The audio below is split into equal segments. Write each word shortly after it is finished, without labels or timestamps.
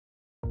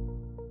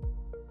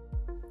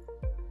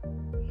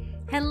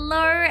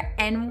Hello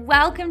and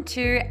welcome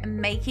to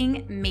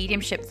Making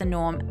Mediumship the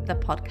Norm, the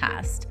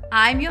podcast.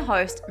 I'm your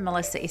host,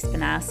 Melissa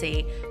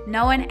Espinasi,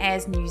 known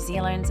as New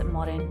Zealand's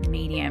modern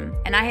medium,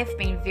 and I have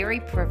been very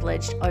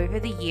privileged over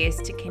the years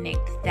to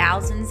connect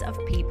thousands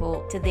of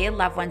people to their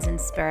loved ones in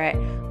spirit,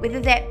 whether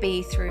that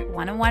be through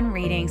one-on-one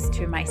readings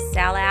to my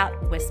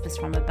sellout Whispers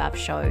from Above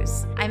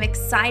shows. I'm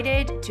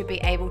excited to be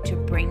able to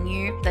bring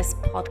you this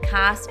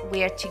podcast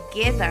where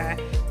together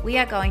we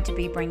are going to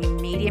be bringing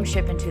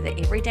mediumship into the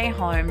everyday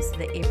homes,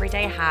 the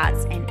everyday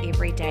hearts, and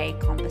everyday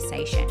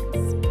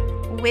conversations.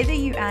 Whether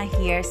you are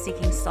here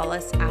seeking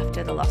solace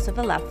after the loss of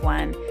a loved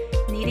one,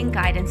 needing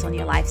guidance on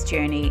your life's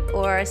journey,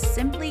 or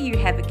simply you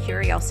have a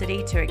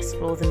curiosity to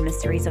explore the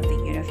mysteries of the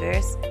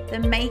universe, the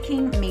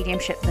Making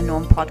Mediumship the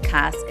Norm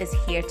podcast is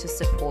here to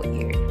support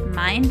you.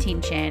 My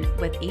intention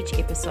with each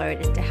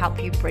episode is to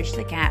help you bridge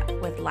the gap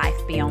with life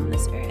beyond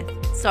this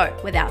earth. So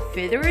without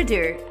further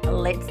ado,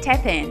 let's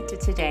tap into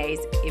today's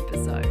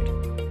episode.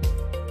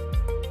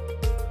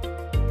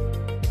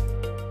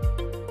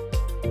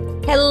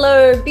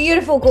 Hello,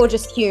 beautiful,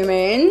 gorgeous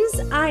humans.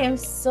 I am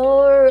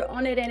so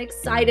honored and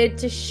excited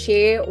to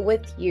share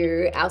with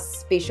you our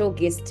special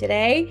guest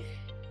today.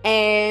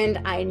 And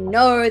I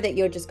know that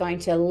you're just going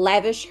to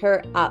lavish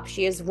her up.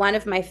 She is one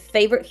of my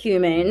favorite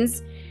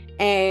humans.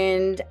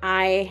 And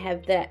I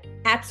have the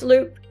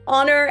absolute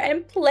honor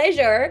and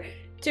pleasure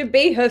to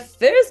be her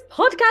first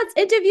podcast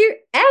interview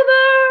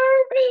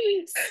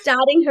ever,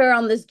 starting her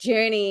on this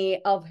journey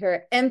of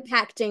her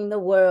impacting the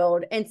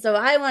world. And so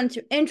I want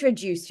to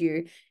introduce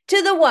you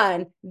to the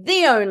one,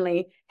 the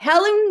only,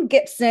 Helen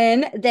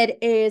Gibson,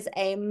 that is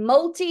a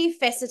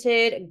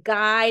multifaceted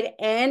guide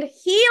and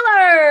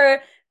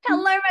healer.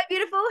 Hello, my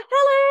beautiful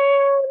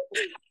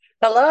Helen.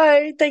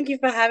 Hello, thank you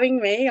for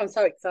having me. I'm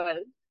so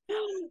excited.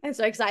 I'm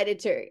so excited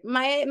too.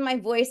 My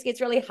voice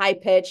gets really high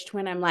pitched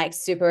when I'm like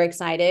super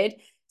excited.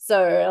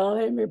 So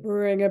let me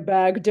bring it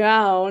back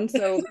down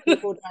so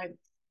people don't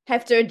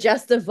have to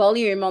adjust the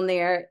volume on the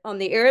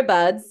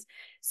earbuds.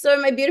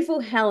 So my beautiful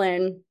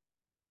Helen,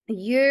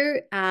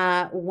 you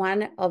are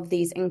one of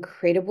these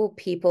incredible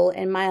people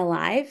in my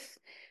life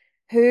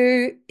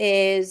who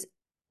is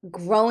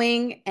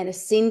growing and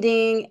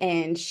ascending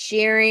and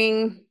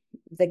sharing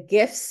the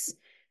gifts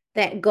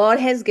that God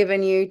has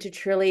given you to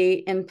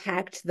truly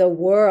impact the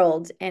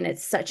world. And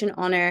it's such an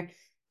honor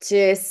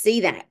to see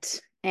that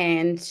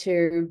and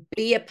to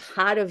be a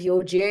part of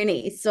your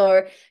journey.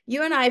 So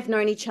you and I have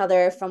known each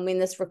other from when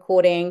this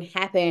recording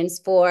happens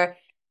for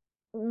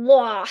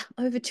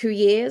over 2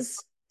 years,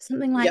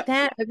 something like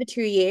that, over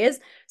 2 years.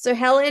 So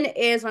Helen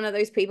is one of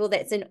those people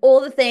that's in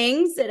all the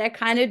things that I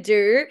kind of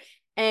do,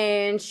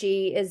 and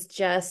she is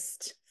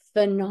just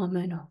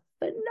phenomenal.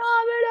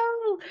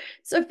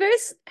 So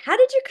first, how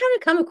did you kind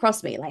of come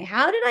across me? Like,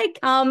 how did I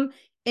come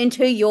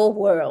into your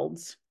world?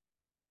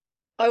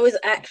 I was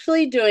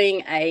actually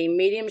doing a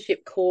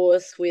mediumship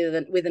course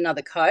with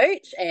another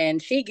coach,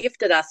 and she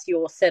gifted us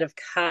your set of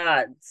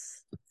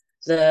cards,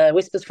 the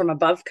Whispers from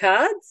Above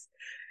cards.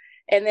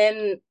 And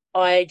then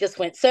I just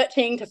went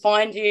searching to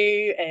find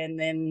you, and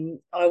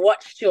then I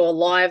watched your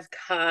live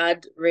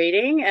card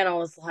reading, and I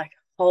was like,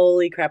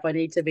 holy crap, I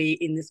need to be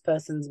in this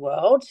person's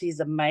world. She's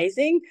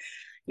amazing.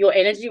 Your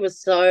energy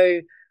was so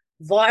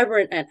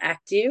vibrant and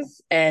active,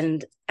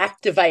 and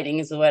activating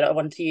is the word I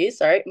wanted to use.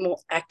 Sorry, more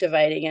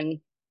activating. And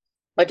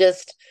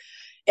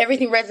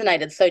everything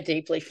resonated so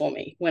deeply for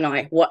me when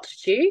I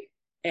watched you.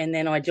 And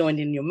then I joined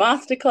in your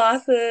master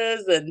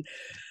classes, and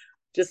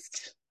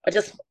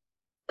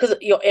because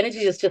your energy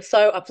is just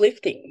so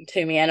uplifting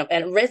to me, and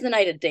it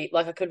resonated deep.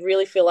 Like I could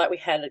really feel like we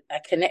had a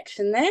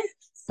connection there.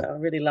 So I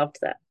really loved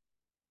that.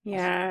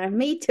 Yeah,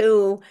 me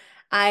too.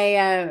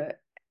 I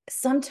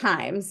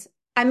sometimes,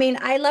 I mean,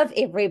 I love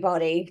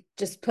everybody.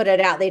 Just put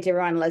it out there to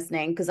everyone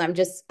listening, because I'm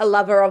just a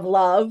lover of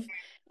love.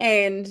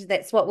 And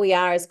that's what we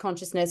are as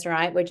consciousness,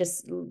 right? We're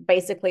just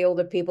basically all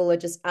the people are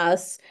just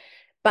us.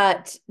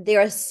 But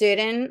there are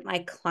certain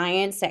like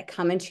clients that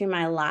come into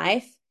my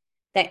life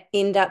that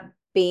end up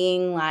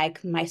being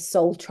like my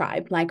soul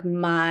tribe, like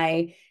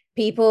my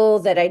people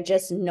that I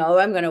just know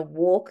I'm going to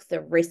walk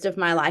the rest of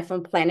my life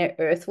on planet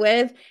Earth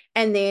with,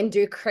 and then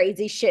do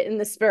crazy shit in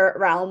the spirit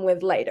realm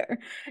with later.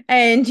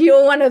 And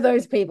you're one of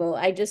those people.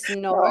 I just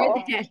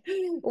know that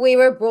we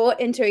were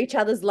brought into each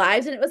other's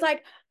lives, and it was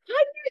like,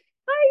 hi,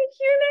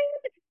 human.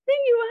 There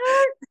you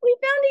are. We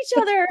found each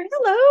other.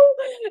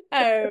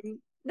 Hello.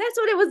 That's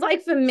what it was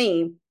like for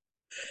me.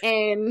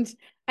 And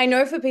I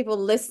know for people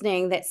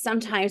listening that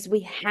sometimes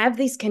we have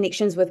these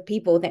connections with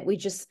people that we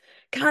just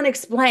can't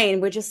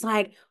explain. We're just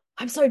like,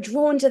 I'm so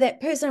drawn to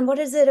that person. What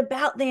is it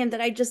about them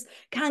that I just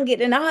can't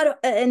get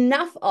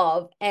enough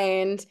of?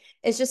 And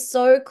it's just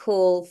so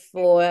cool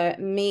for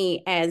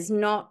me as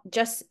not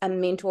just a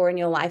mentor in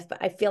your life, but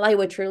I feel like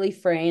we're truly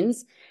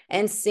friends,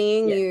 and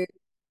seeing you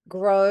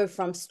grow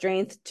from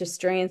strength to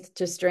strength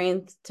to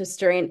strength to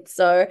strength.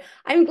 So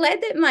I'm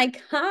glad that my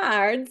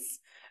cards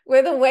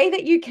were the way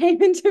that you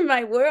came into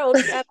my world,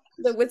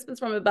 the Whispers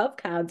from Above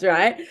cards,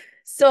 right?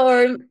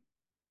 So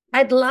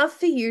I'd love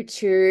for you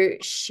to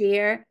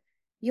share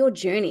your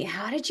journey.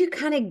 How did you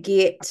kind of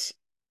get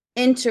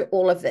into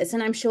all of this?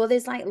 And I'm sure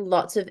there's like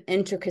lots of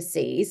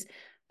intricacies,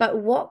 but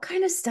what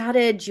kind of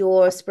started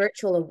your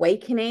spiritual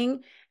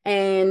awakening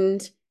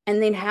and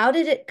then how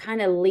did it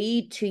kind of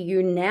lead to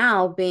you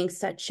now being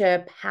such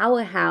a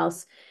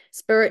powerhouse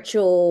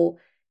spiritual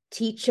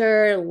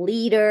teacher,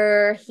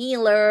 leader,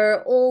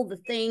 healer, all the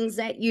things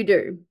that you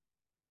do?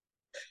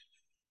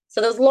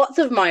 So there's lots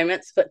of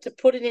moments, but to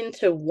put it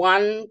into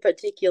one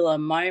particular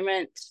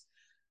moment,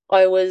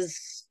 I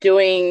was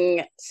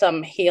doing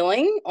some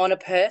healing on a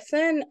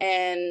person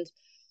and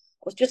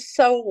I was just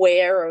so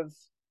aware of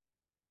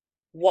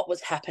what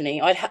was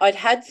happening. I'd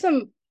had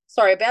some,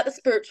 sorry, about the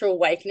spiritual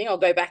awakening. I'll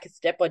go back a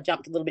step. I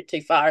jumped a little bit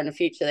too far in the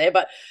future there,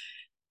 but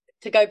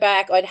to go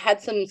back, I'd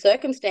had some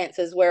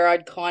circumstances where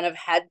I'd kind of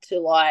had to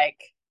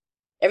like,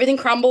 everything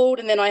crumbled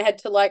and then I had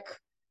to like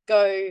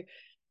go,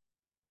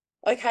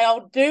 okay,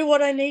 I'll do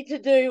what I need to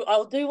do.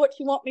 I'll do what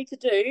you want me to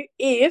do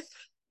if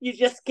you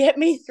just get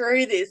me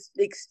through this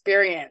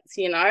experience.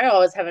 You know, I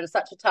was having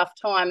such a tough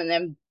time. And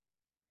then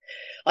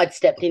I'd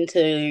stepped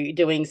into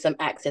doing some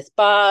access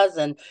bars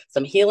and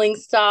some healing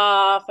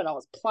stuff. And I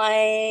was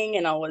playing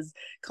and I was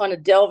kind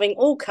of delving.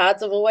 All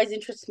cards have always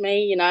interested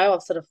me. You know,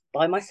 I'll sort of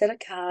buy my set of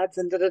cards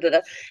and da da da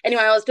da.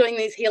 Anyway, I was doing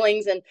these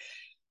healings and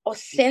I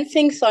was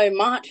sensing so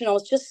much and I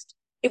was just,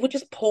 it would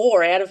just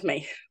pour out of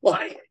me.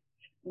 Like,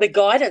 the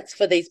guidance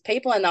for these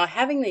people and they were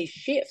having these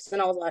shifts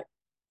and I was like,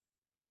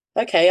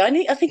 okay,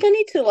 I think I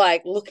need to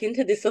like look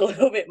into this a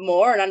little bit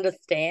more and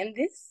understand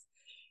this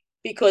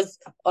because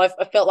I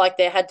felt like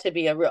there had to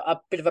be a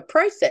bit of a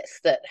process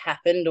that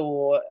happened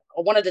or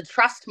I wanted to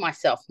trust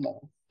myself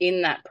more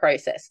in that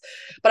process.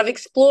 But I've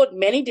explored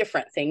many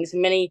different things,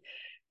 many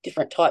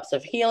different types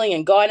of healing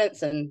and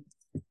guidance and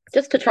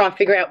just to try and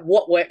figure out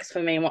what works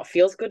for me and what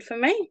feels good for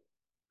me.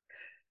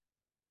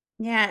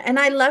 Yeah, and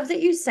I love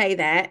that you say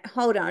that.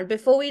 Hold on,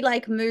 before we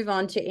like move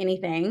on to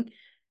anything,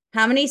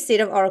 how many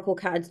set of oracle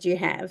cards do you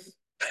have?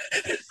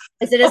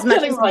 Is it as I'm much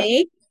telling as my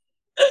me?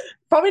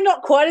 probably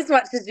not quite as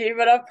much as you,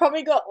 but I've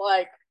probably got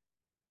like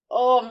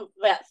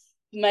about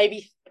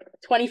maybe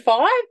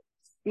 25,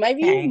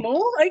 maybe Okay.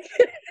 more. Like,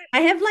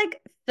 I have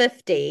like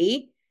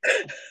 50,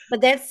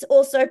 but that's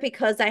also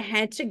because I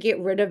had to get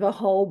rid of a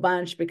whole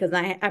bunch because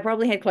I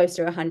probably had close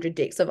to 100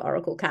 decks of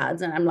oracle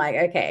cards and I'm like,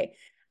 okay,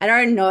 I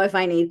don't know if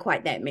I need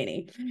quite that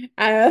many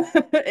uh,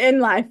 in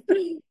life.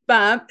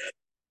 But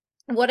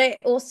what I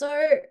also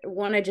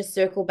want to just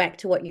circle back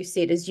to what you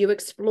said is you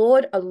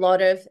explored a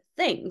lot of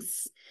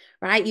things,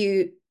 right?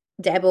 You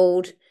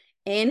dabbled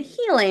in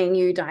healing,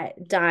 you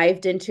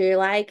dived into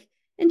like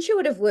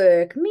intuitive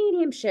work,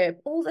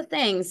 mediumship, all the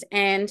things.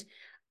 And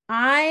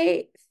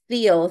I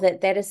feel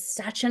that that is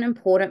such an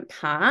important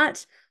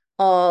part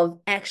of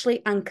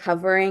actually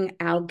uncovering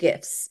our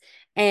gifts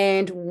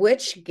and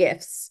which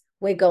gifts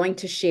we're going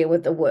to share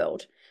with the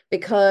world.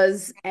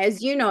 Because,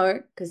 as you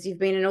know, because you've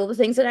been in all the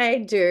things that I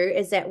do,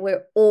 is that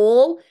we're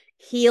all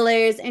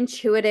healers,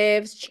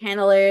 intuitives,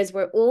 channelers,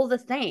 we're all the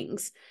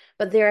things.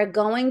 But there are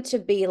going to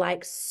be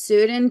like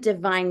certain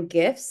divine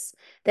gifts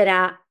that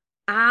are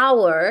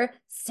our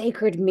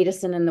sacred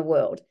medicine in the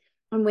world.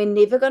 And we're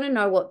never going to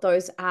know what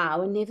those are.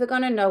 We're never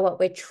going to know what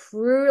we're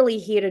truly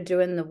here to do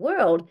in the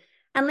world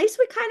unless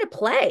we kind of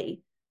play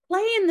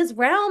in this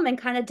realm and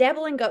kind of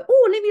dabble and go,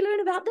 oh, let me learn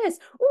about this.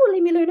 Oh,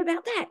 let me learn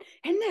about that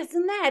and this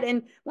and that.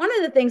 And one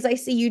of the things I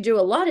see you do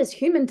a lot is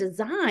human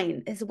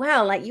design as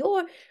well. Like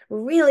you're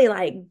really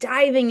like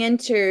diving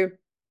into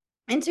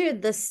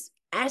this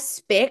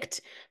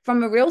aspect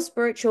from a real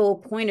spiritual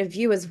point of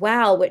view as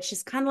well, which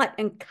is kind of like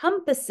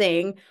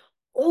encompassing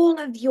all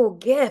of your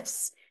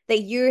gifts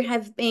that you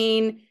have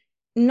been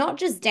not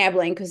just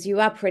dabbling, because you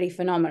are pretty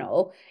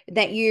phenomenal,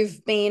 that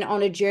you've been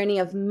on a journey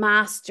of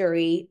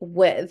mastery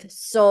with.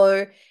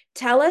 So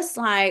tell us,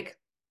 like,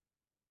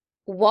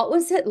 what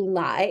was it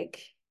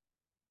like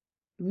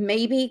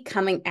maybe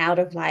coming out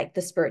of like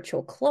the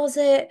spiritual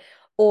closet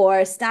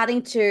or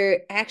starting to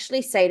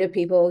actually say to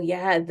people,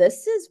 yeah,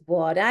 this is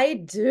what I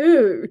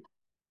do.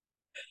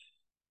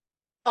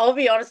 I'll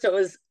be honest, it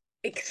was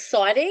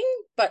exciting,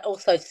 but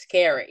also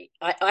scary.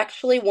 I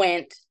actually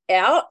went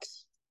out,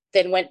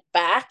 then went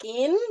back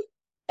in,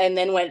 and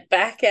then went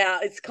back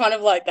out. It's kind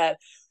of like that.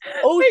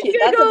 Oh I shit,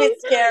 that's a bit giggled.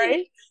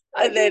 scary.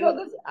 I And then,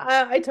 giggled.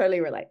 I totally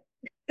relate.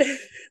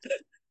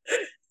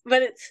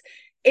 but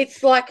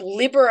it's like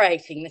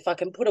liberating, if I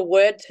can put a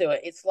word to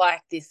it. It's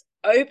like this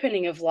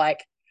opening of like,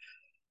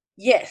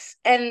 yes.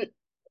 And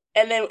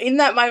then in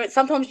that moment,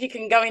 sometimes you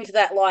can go into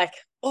that like,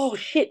 oh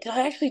shit, did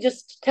I actually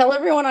just tell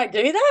everyone I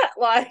do that?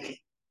 Like,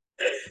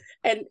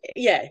 and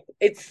yeah,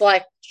 it's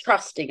like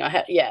trusting.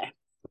 Yeah.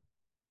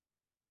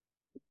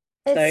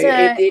 So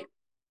It's it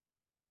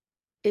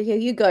yeah,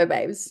 you go,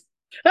 babes.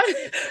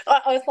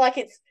 I was like,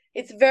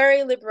 it's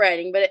very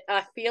liberating, but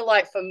I feel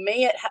like for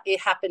me, it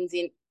happens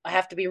in. I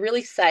have to be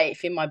really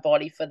safe in my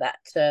body for that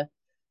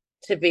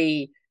to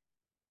be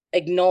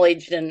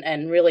acknowledged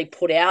and really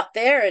put out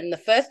there. And the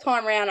first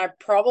time around, I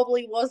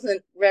probably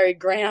wasn't very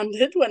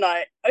grounded when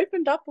I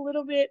opened up a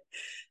little bit.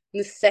 And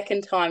the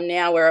second time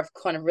now, where I've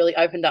kind of really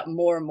opened up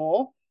more and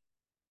more,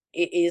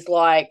 it is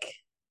like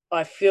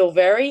I feel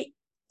very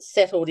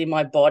settled in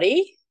my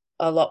body,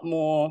 a lot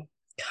more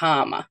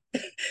calmer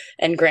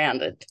and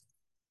grounded.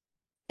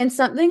 And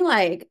something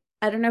like,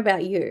 I don't know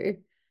about you,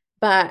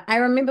 but I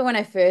remember when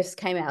I first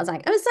came out, I was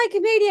like, I'm a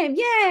psychic medium.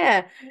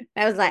 Yeah.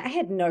 I was like, I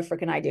had no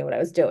freaking idea what I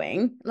was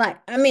doing. Like,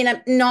 I mean,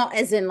 I'm not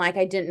as in like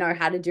I didn't know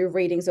how to do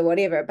readings or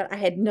whatever, but I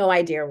had no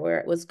idea where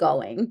it was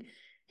going.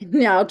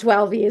 Now,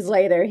 12 years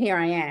later, here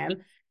I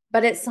am.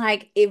 But it's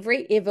like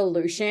every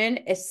evolution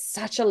is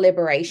such a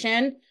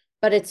liberation,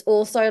 but it's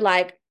also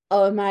like,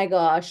 oh my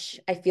gosh,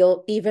 I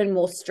feel even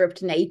more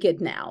stripped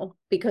naked now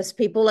because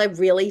people are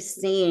really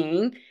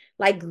seeing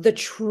like the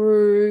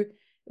true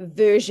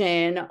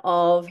version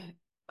of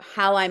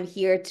how I'm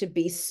here to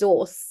be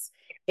source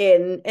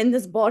in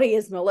this body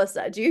as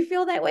Melissa. Do you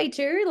feel that way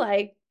too?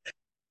 Like,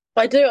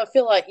 I do. I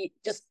feel like you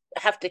just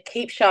have to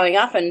keep showing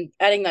up and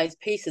adding those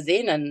pieces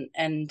in,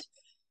 and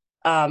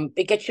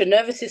it gets your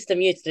nervous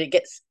system used to it. It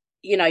gets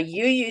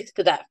you used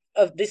to that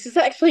of this is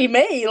actually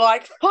me,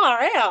 like far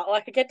out.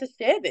 Like I get to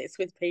share this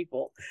with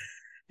people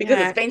because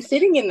it's yeah, been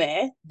sitting in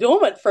there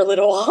dormant for a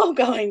little while,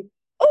 going,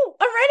 "Oh,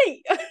 I'm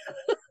ready."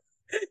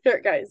 Here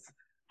it goes.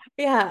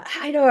 yeah,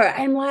 I know.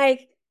 I'm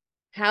like,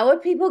 how are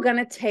people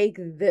gonna take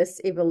this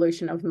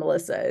evolution of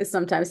Melissa? Is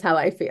sometimes how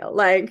I feel.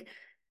 Like,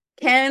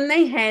 can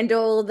they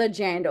handle the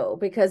jandle?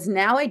 Because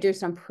now I do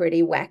some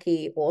pretty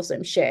wacky,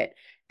 awesome shit.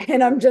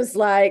 And I'm just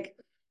like,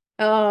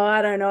 oh,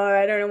 I don't know.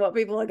 I don't know what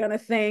people are going to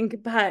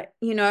think. But,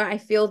 I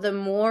feel the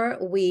more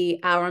we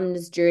are on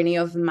this journey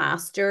of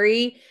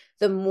mastery,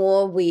 the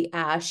more we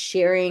are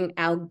sharing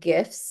our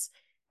gifts.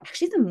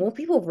 Actually, the more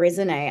people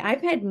resonate.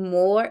 I've had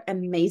more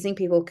amazing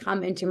people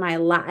come into my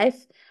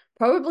life,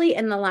 probably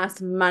in the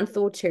last month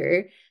or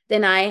two,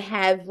 than I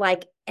have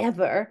like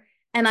ever.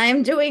 And I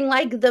am doing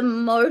like the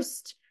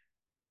most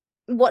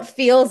what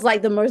feels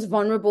like the most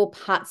vulnerable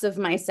parts of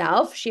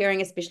myself,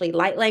 sharing especially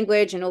light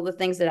language and all the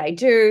things that I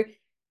do.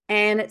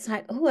 And it's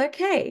like, oh,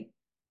 okay,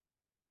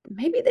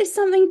 maybe there's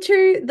something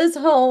to this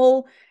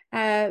whole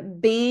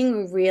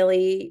being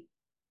really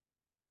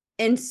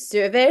in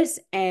service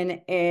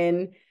and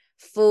in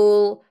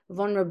full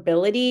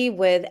vulnerability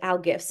with our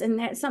gifts. And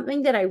that's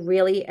something that I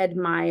really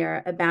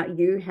admire about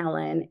you,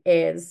 Helen,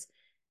 is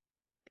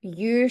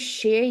you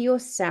share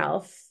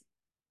yourself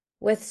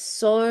with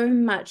so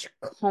much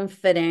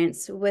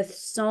confidence, with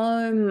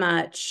so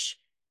much,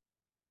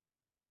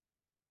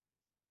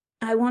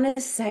 I want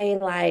to say,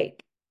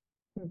 like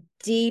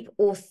deep,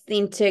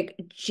 authentic,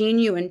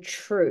 genuine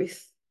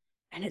truth.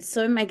 And it's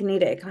so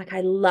magnetic. Like,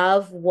 I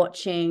love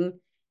watching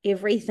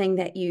everything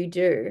that you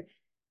do,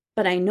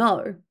 but I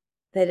know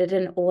that it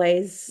didn't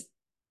always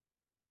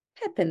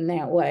happen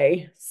that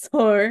way.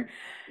 So,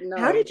 No,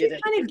 how you did you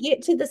didn't. kind of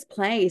get to this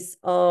place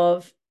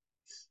of,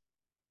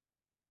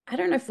 I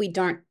don't know if we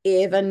don't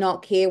ever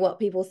not care what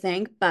people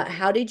think, but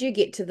how did you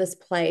get to this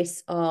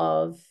place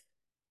of,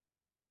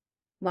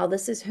 well,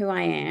 this is who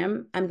I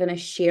am. I'm going to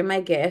share my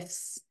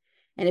gifts.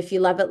 And if you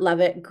love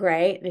it,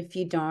 great. And if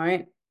you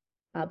don't,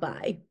 bye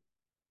bye.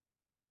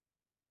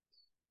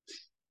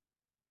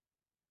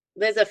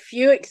 There's a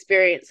few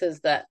experiences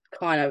that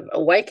kind of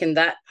awakened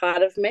that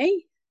part of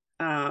me.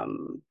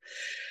 Um,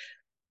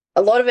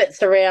 a lot of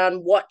it's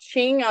around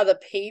watching other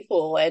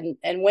people and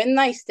when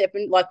they step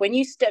in, like when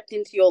you stepped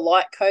into your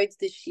light codes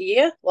this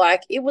year,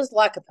 like it was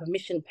like a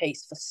permission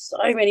piece for so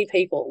many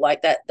people,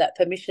 like that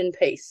permission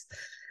piece.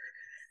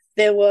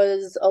 There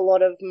was a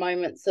lot of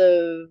moments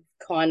of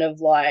kind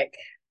of like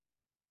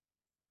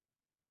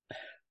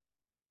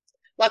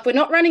we're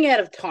not running out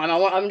of time.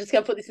 I'm just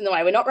going to put this in the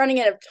way. We're not running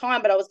out of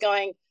time, but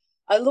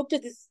I looked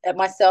at this at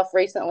myself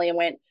recently and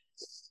went,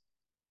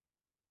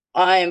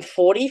 I am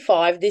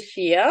 45 this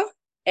year,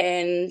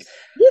 and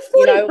You're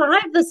you know,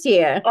 45 this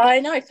year. I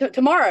know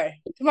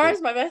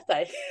tomorrow's my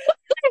birthday.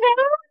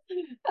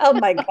 Oh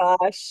my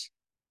gosh.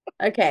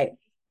 Okay.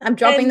 I'm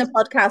dropping And the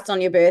podcast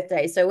on your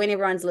birthday. So when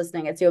everyone's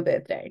listening, it's your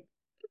birthday.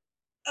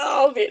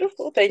 oh,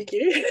 beautiful, thank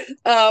you.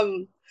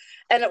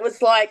 And it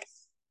was like,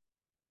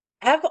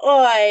 have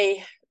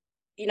I,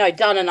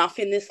 done enough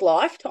in this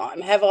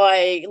lifetime? Have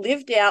I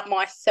lived out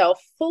myself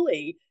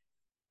fully?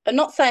 I'm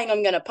not saying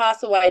I'm going to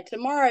pass away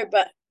tomorrow,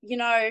 but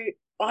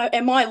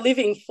am I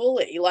living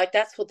fully? Like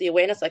that's what the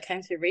awareness I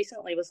came to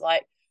recently was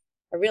like.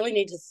 I really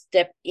need to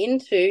step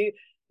into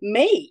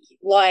me,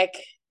 like,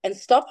 and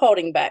stop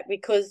holding back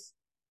because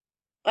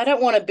I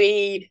don't want to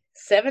be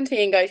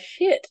 70 and go,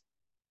 shit,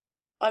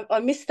 I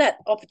missed that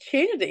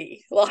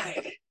opportunity,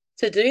 like,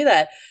 to do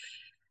that.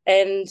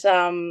 And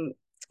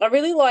I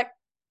really like,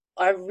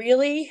 I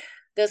really,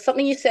 there's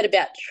something you said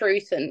about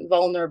truth and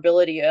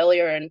vulnerability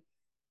earlier. And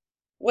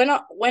when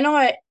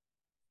I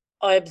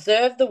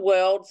observe the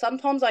world,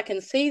 sometimes I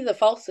can see the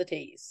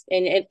falsities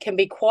and it can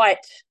be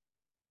quite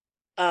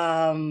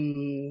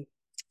um,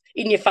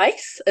 in your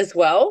face as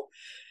well.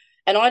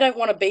 And I don't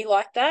want to be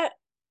like that.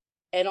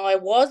 And I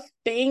was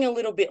being a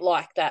little bit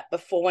like that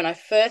before when I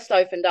first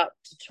opened up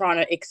to trying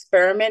to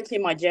experiment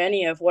in my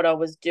journey of what I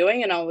was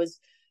doing. And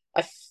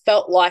I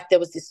felt like there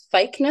was this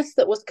fakeness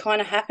that was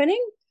kind of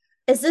happening.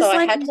 Is So this I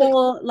like had to,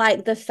 more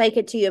like the fake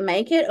it till you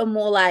make it, or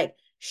more like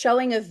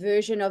showing a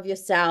version of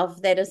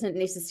yourself that isn't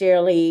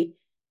necessarily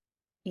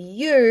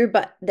you,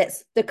 but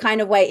that's the kind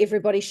of way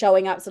everybody's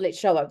showing up, so let's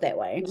show up that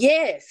way?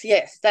 yes,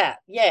 yes, that,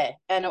 yeah.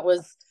 And it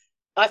was,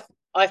 I,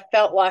 I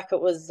felt like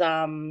it was,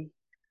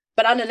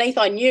 but underneath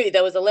I knew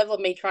there was a level of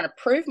me trying to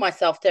prove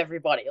myself to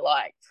everybody,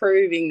 like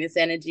proving this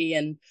energy.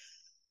 And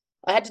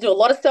I had to do a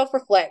lot of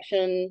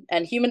self-reflection,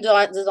 and human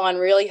design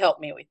really helped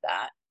me with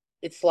that.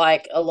 It's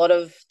like a lot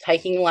of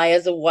taking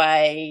layers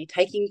away,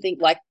 taking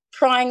things like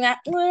trying that,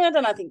 well, I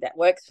don't think that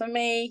works for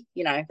me,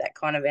 that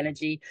kind of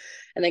energy.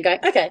 And then going,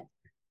 okay,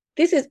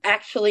 this is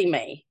actually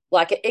me.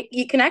 Like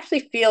you can actually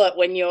feel it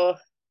when you're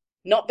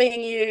not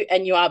being you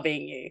and you are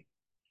being you.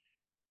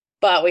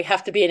 But we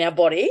have to be in our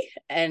body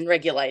and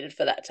regulated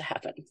for that to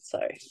happen. So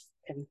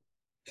and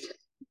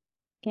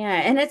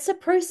Yeah, and it's a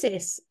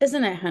process,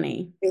 isn't it,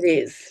 honey? it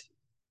is.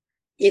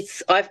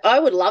 I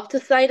would love to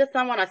say to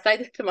someone, I say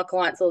this to my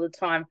clients all the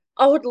time,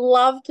 I would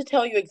love to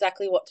tell you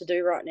exactly what to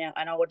do right now.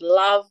 And I would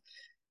love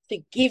to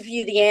give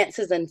you the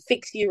answers and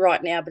fix you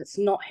right now, but it's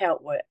not how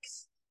it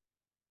works.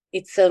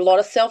 It's a lot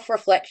of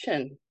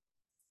self-reflection,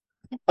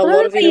 a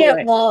lot of inner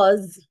Only it work.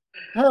 was.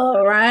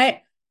 Oh,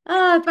 right.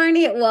 Oh, if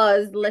only it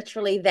was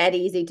literally that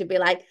easy to be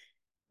like,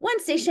 one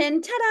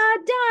session,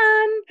 ta-da,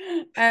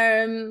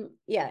 done.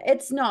 Yeah,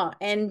 it's not.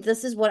 And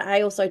this is what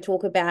I also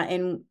talk about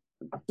in,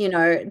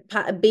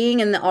 being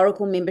in the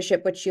Oracle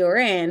membership, which you're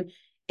in,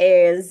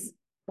 is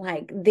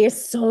like there's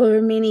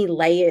so many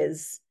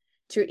layers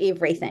to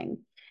everything.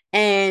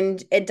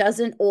 And it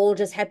doesn't all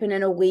just happen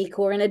in a week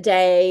or in a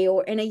day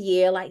or in a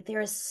year. Like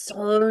there are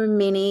so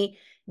many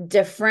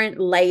different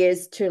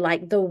layers to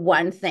like the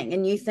one thing.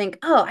 And you think,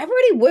 oh, I've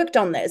already worked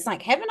on this.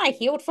 Like, haven't I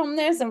healed from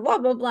this? And blah,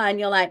 blah, blah. And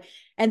you're like,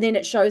 and then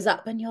it shows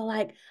up and you're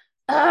like,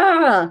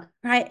 right.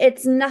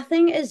 It's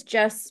nothing is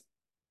just,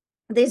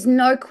 there's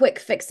no quick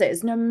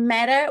fixes, no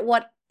matter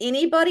what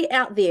anybody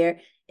out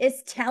there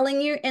is telling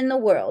you in the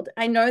world.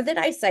 I know that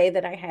I say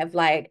that I have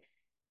like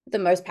the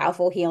most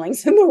powerful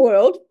healings in the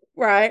world,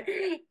 right?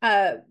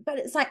 But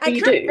it's like I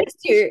You can't do. fix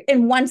you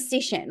in one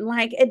session.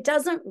 Like it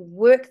doesn't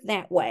work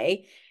that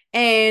way.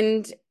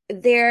 And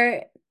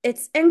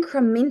it's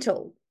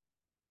incremental.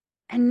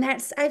 And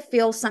that's, I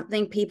feel,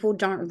 something people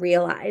don't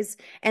realize.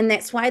 And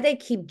that's why they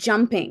keep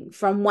jumping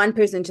from one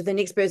person to the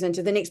next person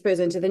to the next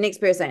person to the next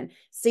person.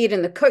 See it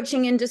in the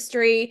coaching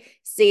industry,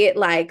 see it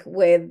like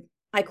with,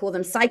 I call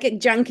them psychic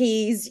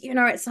junkies.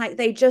 It's like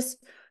they just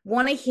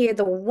want to hear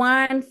the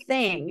one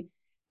thing.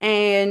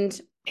 And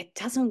it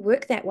doesn't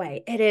work that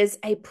way. It is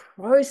a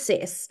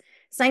process.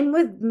 Same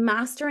with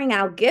mastering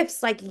our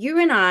gifts. Like you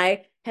and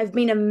I have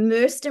been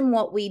immersed in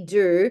what we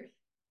do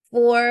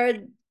for,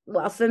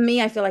 well, for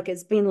me, I feel like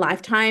it's been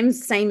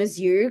lifetimes, same as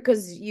you,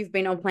 because you've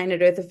been on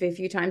planet Earth a fair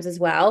few times as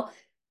well.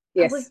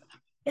 But we've Yes.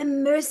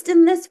 immersed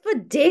in this for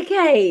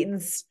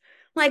decades.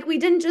 Like we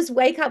didn't just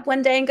wake up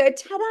one day and go,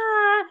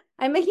 ta-da,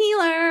 I'm a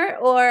healer,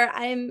 or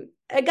I'm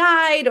a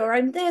guide, or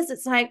I'm this.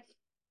 It's like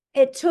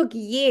it took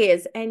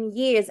years and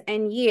years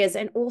and years,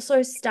 and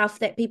also stuff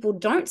that people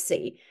don't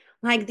see,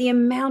 like the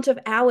amount of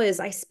hours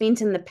I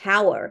spent in the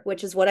power,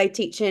 which is what I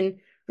teach in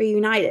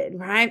Reunited,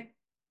 right?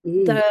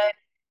 Mm. the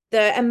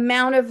the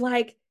amount of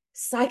like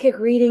psychic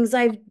readings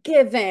I've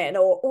given,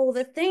 or all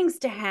the things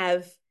to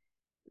have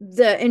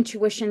the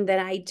intuition that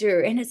I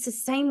do. And it's the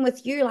same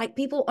with you. Like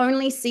people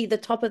only see the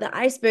top of the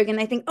iceberg and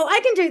they think, oh, I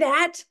can do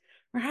that.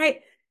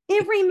 Right.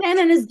 Every man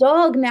and his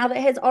dog now that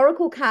has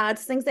oracle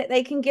cards thinks that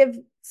they can give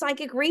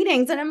psychic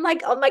readings. And I'm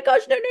like, oh my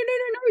gosh, no, no, no,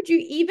 no, no. Do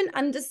you even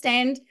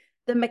understand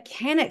the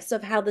mechanics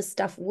of how this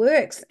stuff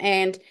works?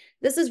 And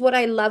this is what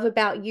I love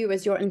about you,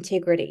 is your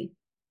integrity,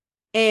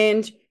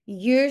 and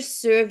you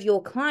serve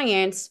your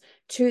clients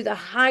to the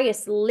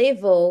highest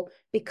level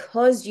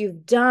because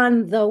you've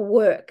done the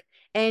work.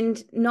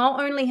 And not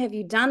only have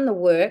you done the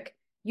work,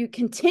 you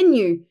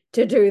continue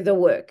to do the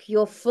work.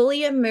 You're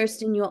fully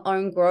immersed in your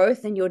own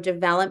growth and your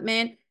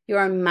development, your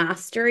own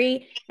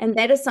mastery. And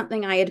that is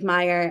something I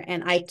admire,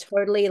 and I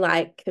totally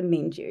like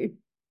commend you.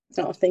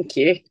 Oh, thank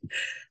you.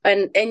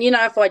 And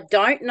if I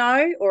don't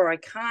know or I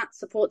can't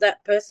support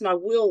that person, I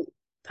will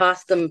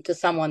pass them to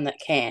someone that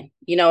can.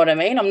 You know what I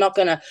mean? I'm not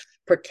going to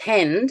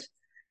pretend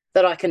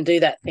that I can do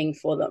that thing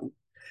for them.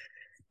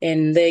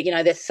 And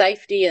their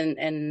safety,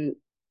 and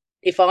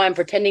if I'm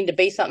pretending to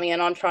be something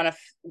and I'm trying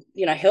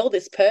to heal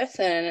this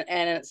person,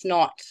 and it's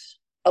not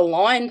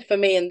aligned for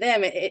me and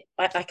them,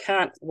 I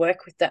can't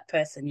work with that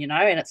person,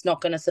 and it's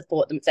not going to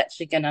support them. It's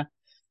actually going to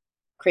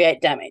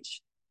create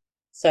damage.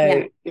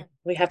 So Yeah.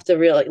 we have to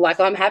really, like,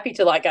 I'm happy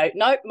to like go,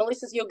 no,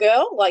 Melissa's your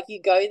girl. Like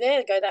you go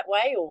there, go that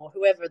way, or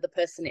whoever the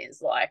person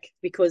is, like,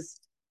 because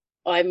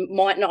I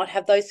might not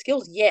have those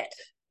skills yet.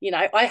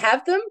 I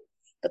have them,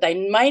 but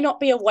they may not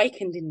be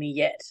awakened in me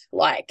yet,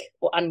 like,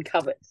 or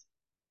uncovered.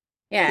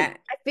 Yeah,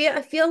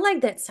 I feel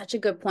like that's such a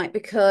good point,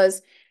 because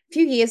a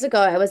few years ago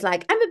I was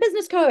like, I'm a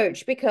business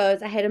coach,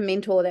 because I had a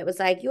mentor that was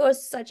like, you're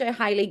such a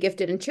highly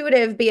gifted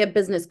intuitive, be a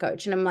business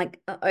coach. And I'm like,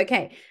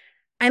 okay,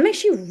 I'm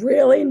actually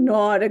really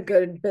not a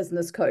good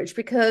business coach,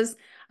 because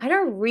I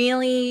don't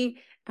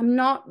really I'm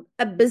not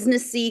a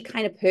businessy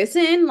kind of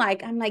person.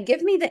 Like I'm like,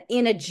 give me the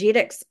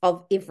energetics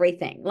of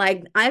everything.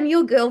 Like I'm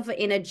your girl for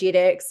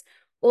energetics,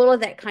 all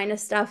of that kind of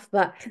stuff.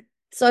 But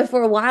so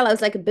for a while I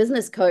was like a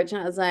business coach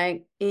and I was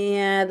like,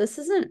 yeah, this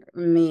isn't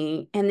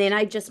me. And then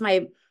I just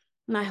my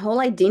whole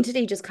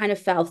identity just kind of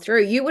fell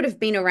through. You would have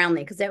been around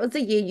there because that was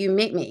the year you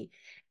met me.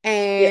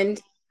 Yep.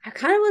 And I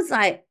kind of was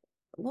like,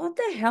 what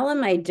the hell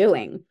am I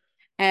doing?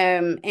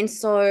 And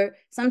so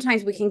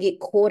sometimes we can get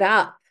caught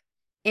up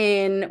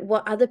in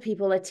what other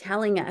people are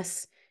telling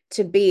us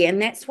to be.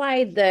 And that's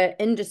why the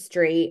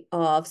industry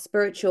of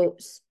spiritual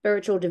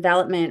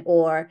development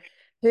or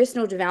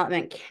personal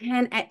development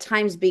can at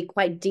times be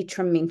quite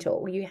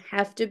detrimental. You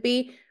have to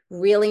be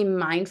really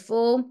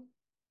mindful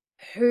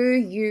who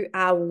you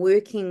are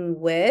working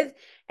with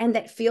and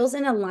that feels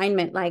in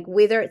alignment, like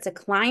whether it's a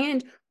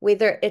client,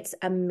 whether it's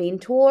a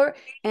mentor.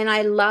 And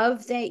I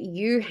love that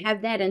you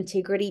have that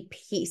integrity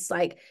piece.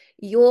 Like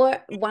you're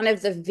one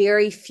of the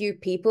very few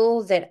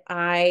people that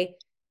I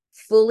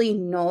fully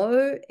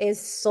know is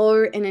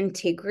so in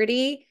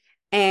integrity.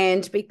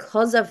 And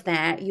because of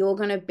that, you're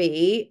going to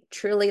be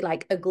truly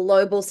like a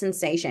global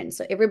sensation.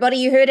 So, everybody,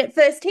 you heard it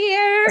first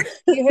here.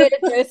 You heard it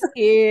first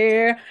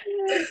here.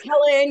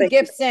 Helen Thank you.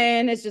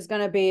 Gibson is just going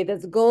to be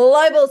this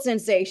global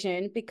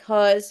sensation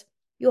because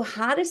your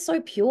heart is so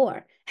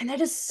pure. And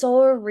that is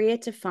so rare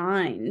to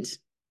find.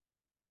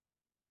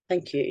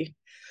 Thank you.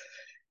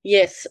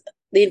 Yes,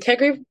 the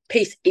integrity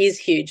piece is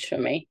huge for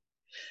me,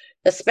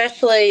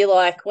 especially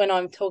like when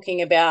I'm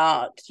talking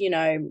about,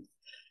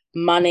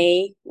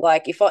 money.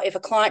 Like if a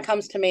client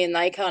comes to me and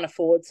they can't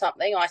afford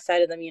something, I say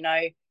to them,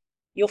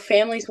 your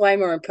family's way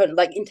more important.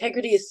 Like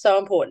integrity is so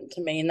important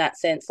to me in that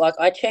sense. Like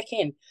I check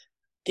in.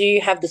 Do you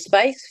have the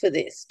space for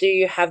this? Do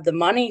you have the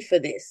money for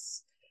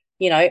this?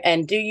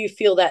 And do you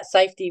feel that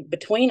safety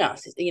between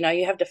us?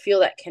 You have to feel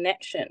that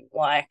connection,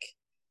 like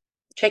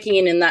checking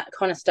in and that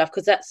kind of stuff,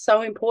 because that's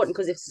so important.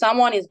 Because if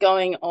someone is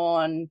going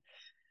on,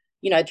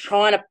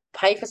 trying to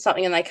pay for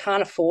something and they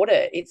can't afford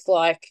it, it's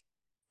like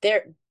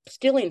they're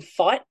still in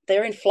fight.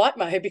 They're in flight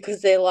mode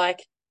because they're like,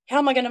 how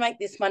am I going to make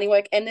this money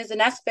work? And there's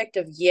an aspect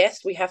of,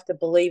 yes, we have to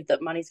believe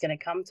that money's going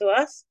to come to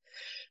us.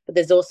 But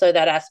there's also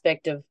that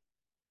aspect of,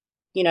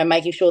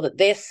 making sure that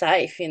they're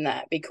safe in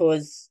that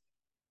because,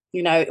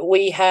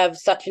 we have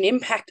such an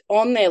impact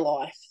on their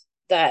life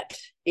that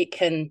it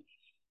can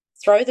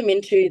throw them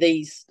into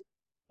these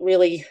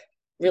really,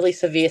 really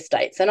severe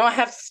states. And I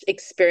have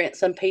experienced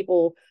some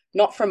people,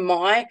 not from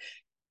my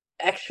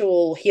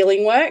actual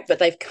healing work, but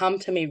they've come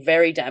to me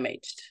very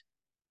damaged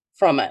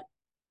from it.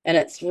 And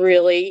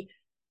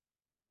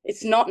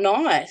it's not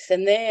nice.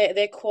 And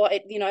they're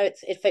quite, it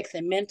affects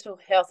their mental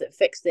health, it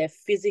affects their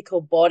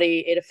physical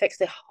body, it affects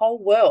their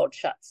whole world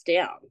shuts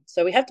down.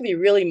 So we have to be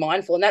really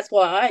mindful. And that's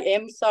why I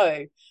am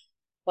so,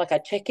 like, I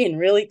check in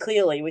really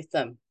clearly with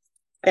them.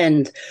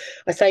 And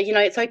I say,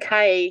 it's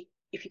okay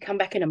if you come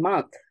back in a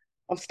month.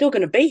 I'm still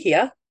going to be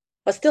here.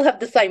 I still have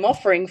the same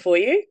offering for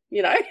you,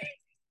 You don't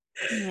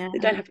Yeah.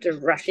 have to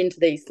rush into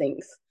these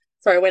things.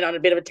 Sorry, I went on a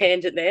bit of a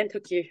tangent there and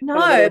took you on a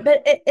No, little.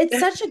 but it's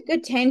such a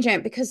good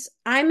tangent because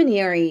I'm an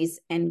Aries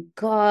and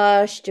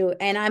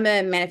and I'm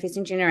a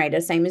manifesting generator,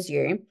 same as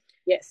you.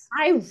 Yes.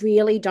 I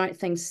really don't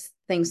think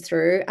things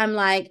through. I'm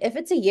like, if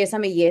it's a yes,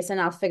 I'm a yes,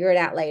 and I'll figure it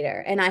out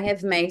later. And I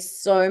have made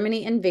so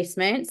many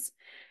investments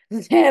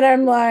that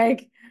I'm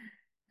like,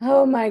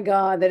 oh my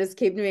God, that has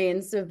kept me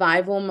in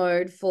survival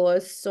mode for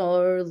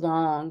so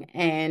long.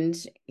 And,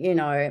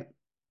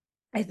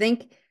 I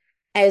think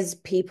as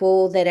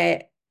people that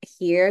are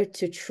here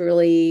to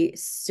truly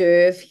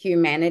serve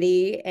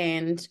humanity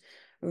and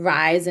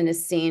rise and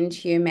ascend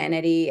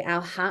humanity,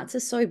 our hearts are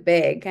so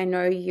big. I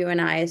know you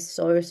and I are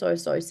so, so,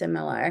 so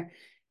similar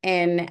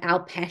in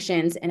our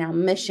passions and our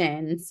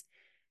missions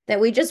that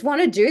we just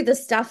want to do the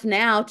stuff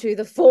now to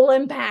the full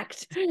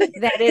impact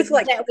It's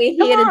like, that we're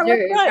come here to on,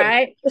 let's do, go.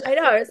 right? I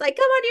know. It's like,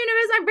 come on,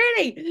 universe, I'm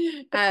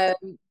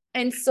ready.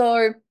 And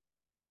so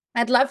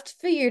I'd love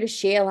for you to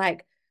share,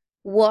 like,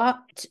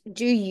 what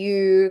do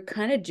you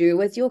kind of do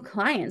with your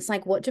clients?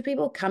 Like, what do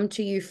people come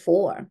to you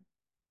for?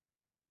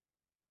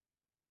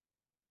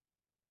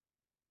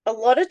 A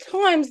lot of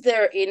times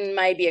they're in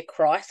maybe a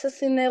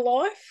crisis in their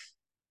life,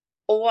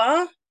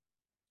 or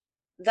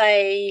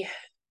they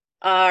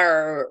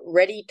are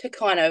ready to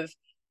kind of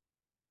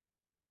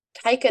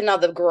take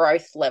another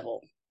growth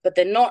level, but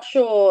they're not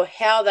sure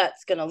how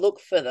that's going to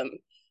look for them.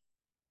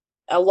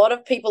 A lot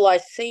of people I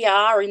see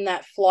are in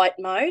that flight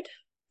mode.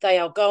 They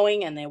are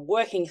going and they're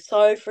working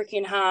so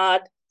freaking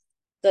hard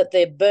that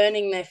they're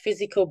burning their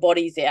physical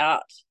bodies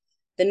out.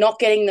 They're not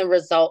getting the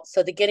results,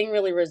 so they're getting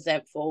really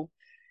resentful.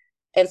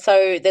 And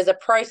so there's a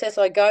process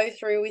I go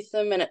through with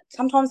them, and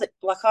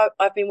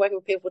I've been working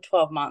with people for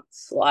 12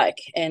 months,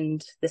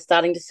 and they're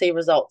starting to see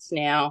results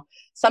now.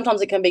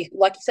 Sometimes it can be,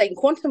 like you say,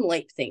 quantum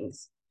leap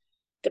things,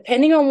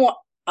 depending on what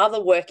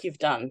other work you've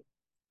done,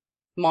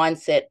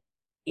 mindset,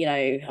 you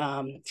know,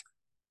 um,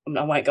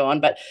 I won't go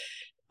on, but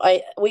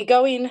we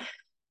go in,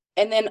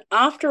 and then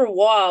after a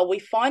while, we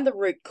find the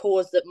root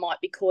cause that might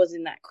be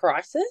causing that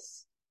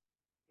crisis.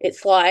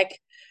 It's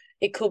like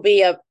It could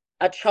be a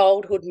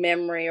childhood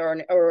memory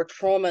or a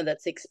trauma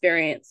that's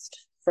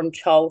experienced from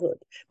childhood.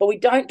 But we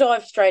don't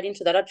dive straight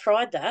into that. I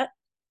tried that,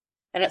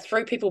 and it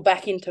threw people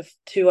back into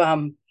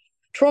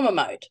trauma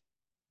mode.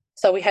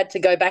 So we had to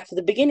go back to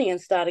the beginning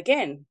and start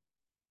again.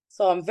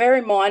 So I'm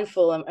very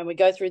mindful, and we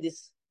go through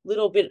this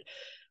little bit.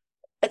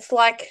 It's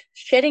like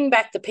shedding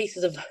back the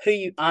pieces of who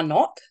you are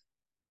not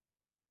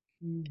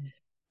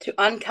to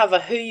uncover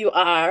who you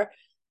are.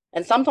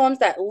 And sometimes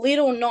that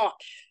little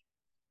notch,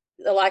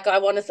 like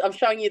I'm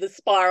showing you the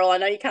spiral. I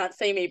know you can't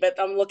see me, but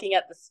I'm looking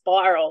at the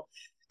spiral.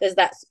 There's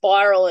that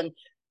spiral, and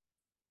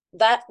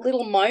that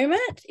little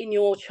moment in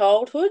your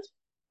childhood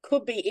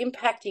could be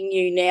impacting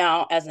you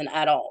now as an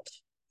adult.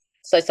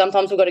 So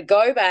sometimes we've got to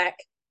go back,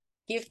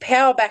 give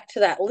power back to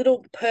that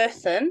little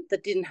person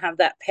that didn't have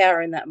that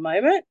power in that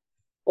moment,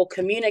 or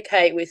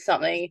communicate with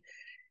something.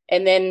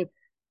 And then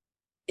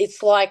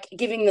it's like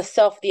giving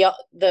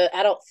the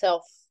adult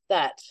self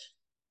that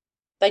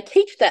they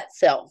teach that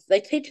self. They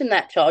teach in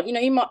that child.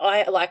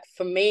 Like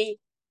for me,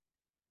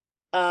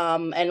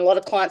 and a lot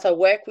of clients I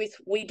work with,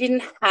 we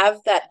didn't have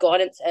that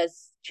guidance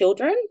as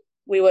children.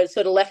 We were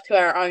sort of left to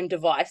our own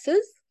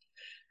devices.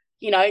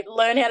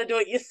 Learn how to do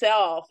it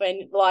yourself.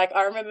 And like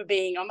I remember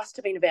I must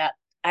have been about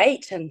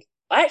 8, and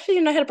I actually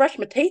didn't know how to brush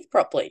my teeth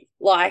properly.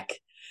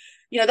 Like,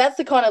 that's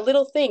the kind of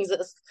little things.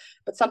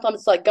 But sometimes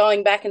it's like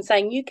going back and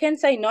saying, you can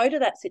say no to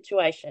that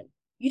situation.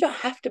 You don't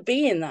have to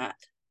be in that.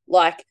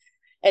 Like,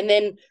 and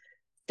then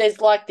there's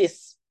like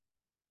this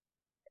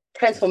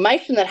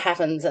transformation that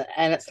happens,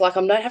 and it's like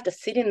I don't have to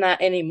sit in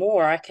that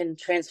anymore. I can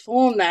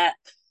transform that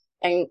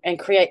and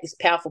create this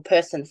powerful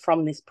person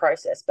from this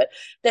process. But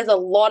there's a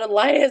lot of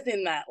layers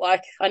in that.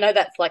 Like, I know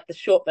that's like the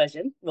short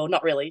version. Well,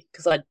 not really,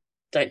 because I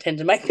don't tend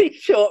to make things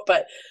short,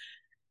 but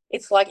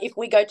it's like if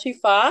we go too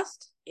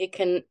fast, it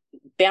can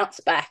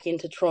bounce back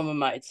into trauma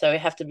mode. So we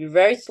have to be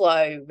very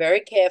slow, very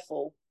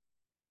careful.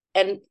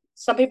 And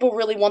some people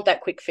really want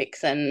that quick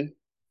fix, and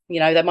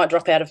they might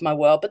drop out of my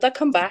world, but they'll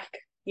come back.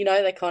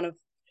 They kind of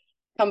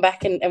come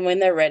back, and when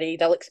they're ready,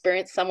 they'll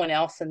experience someone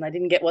else and they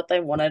didn't get what they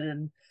wanted,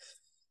 and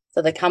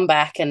so they come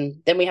back,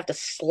 and then we have to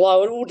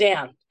slow it all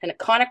down, and it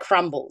kind of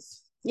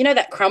crumbles.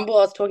 That crumble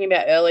I was talking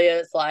about earlier.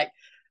 It's like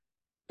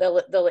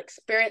they'll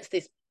experience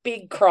this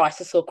big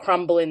crisis or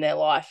crumble in their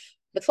life.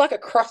 It's like a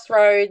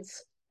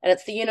crossroads, and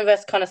it's the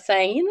universe kind of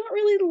saying you're not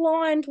really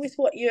aligned with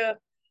what you're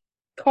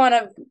kind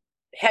of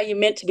how you're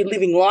meant to be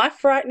living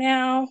life right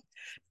now.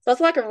 So it's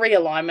like a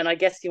realignment, I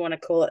guess you want to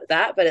call it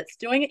that, but it's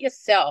doing it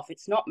yourself.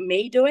 It's not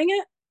me doing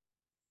it.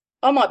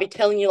 I might be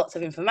telling you lots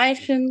of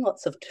information,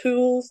 lots of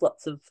tools,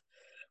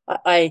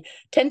 I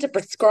tend to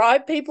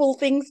prescribe people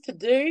things to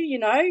do.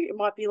 It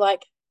might be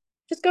like,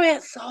 just go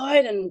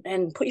outside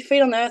and put your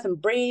feet on the earth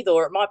and breathe,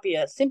 or it might be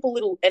a simple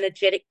little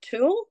energetic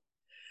tool,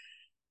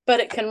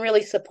 but it can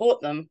really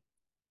support them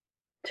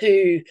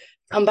to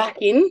come back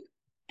in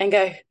and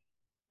go,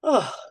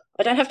 oh,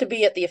 I don't have to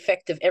be at the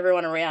effect of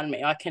everyone around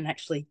me. I can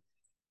actually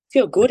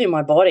feel good in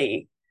my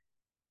body.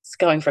 It's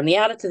going from the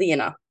outer to the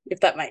inner, if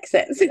that makes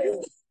sense. It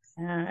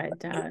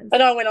does. I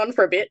know I went on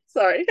for a bit.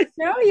 Sorry.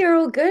 No, you're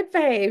all good,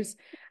 babes.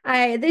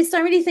 There's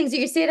so many things that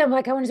you said. I'm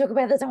like, I want to talk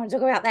about this. I want to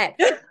talk about that.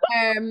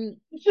 You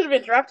should have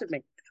interrupted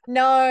me.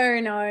 No,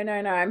 no,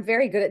 no, no. I'm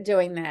very good at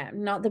doing that.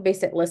 I'm not the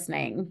best at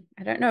listening.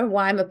 I don't know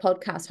why I'm a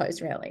podcast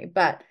host, really,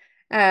 but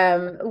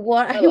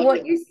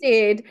what you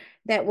said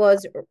that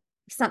was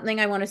something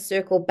I want to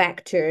circle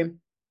back to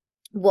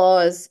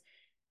was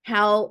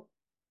how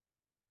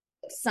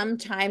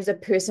sometimes a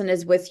person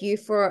is with you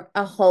for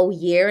a whole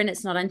year, and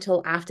it's not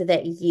until after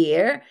that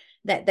year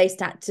that they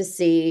start to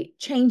see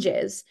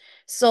changes.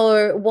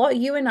 So what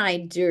you and I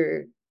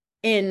do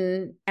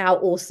in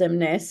our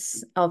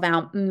awesomeness of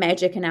our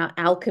magic and our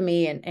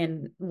alchemy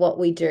and what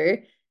we do,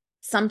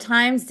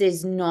 sometimes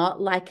there's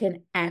not like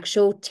an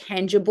actual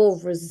tangible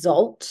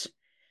result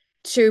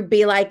to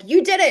be like,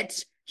 you did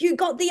it. You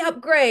got the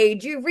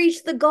upgrade. You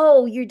reached the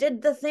goal. You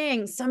did the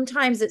thing.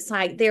 Sometimes it's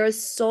like there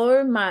is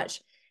so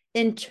much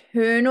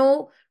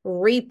internal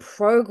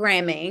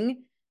reprogramming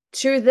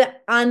to the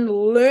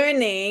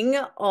unlearning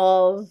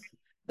of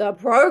the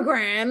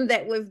program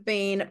that we've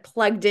been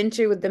plugged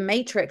into with the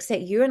matrix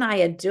that you and I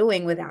are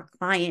doing with our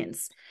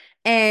clients.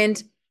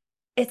 And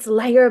it's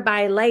layer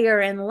by layer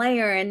and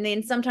layer. And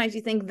then sometimes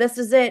you think this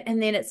is it.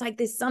 And then it's like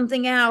there's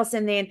something else.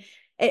 And then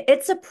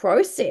it's a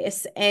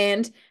process.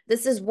 And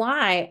this is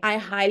why I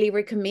highly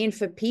recommend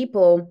for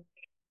people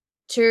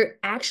to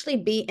actually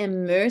be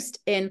immersed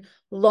in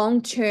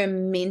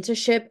long-term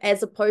mentorship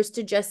as opposed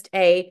to just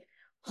a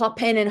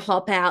hop in and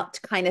hop out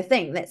kind of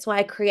thing. That's why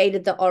I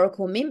created the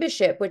Oracle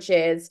membership, which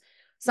is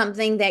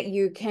something that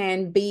you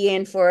can be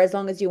in for as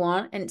long as you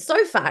want. And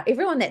so far,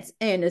 everyone that's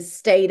in has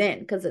stayed in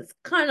because it's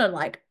kind of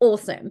like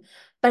awesome.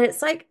 But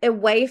it's like a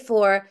way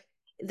for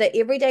the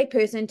everyday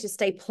person to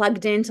stay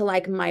plugged into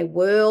like my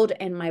world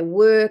and my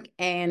work,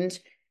 and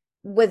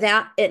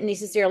without it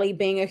necessarily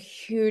being a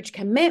huge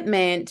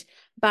commitment,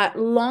 but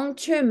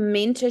long-term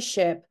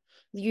mentorship.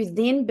 You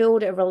then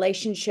build a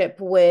relationship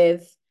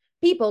with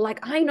people like,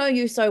 I know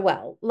you so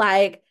well.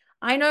 Like,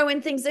 I know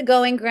when things are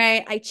going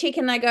great. I check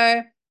and I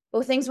go,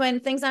 or things when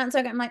things aren't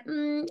so good. I'm like,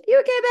 you okay,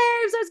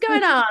 babes? What's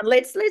going on?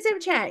 Let's have a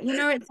chat.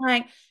 It's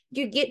like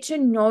you get to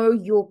know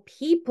your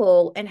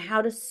people and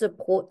how to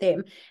support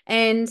them.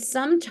 And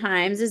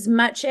sometimes, as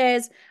much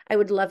as I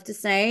would love to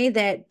say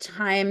that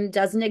time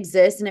doesn't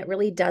exist, and it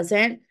really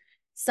doesn't,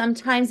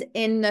 sometimes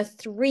in the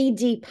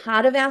 3D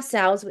part of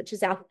ourselves, which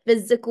is our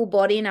physical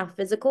body and our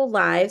physical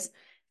lives,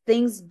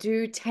 things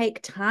do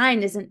take time.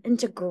 There's an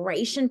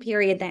integration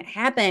period that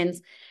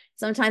happens.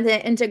 Sometimes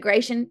that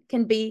integration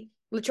can be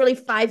literally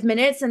 5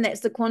 minutes, and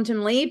that's the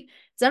quantum leap.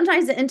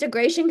 Sometimes the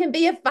integration can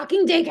be a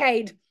fucking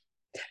decade.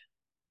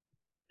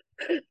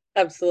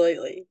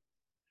 Absolutely.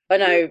 I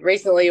know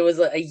recently it was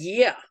a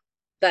year,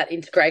 that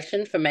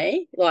integration for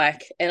me.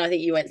 And I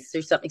think you went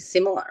through something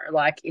similar,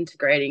 like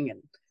integrating,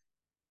 and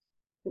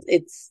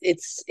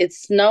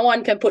it's no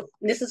one can put,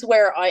 this is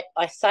where I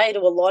say to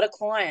a lot of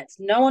clients,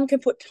 no one can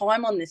put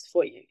time on this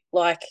for you.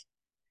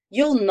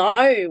 You'll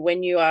know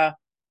when you are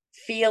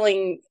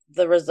feeling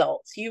the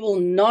results. You will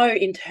know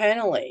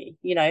internally,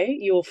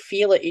 you will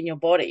feel it in your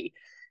body.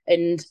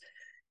 And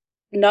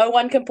no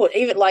one can put,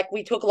 even like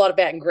we talk a lot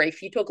about in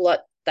grief, you talk a lot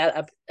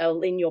that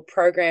in your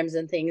programs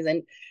and things,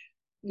 and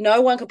no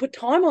one can put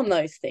time on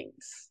those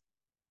things.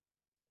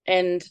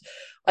 And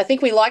I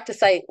think we like to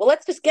say, well,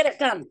 let's just get it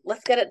done.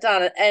 Let's get it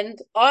done. And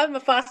I'm a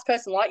fast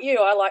person like you.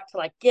 I like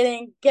to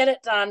get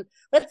it done.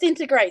 Let's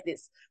integrate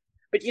this.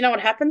 But you know what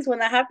happens when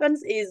that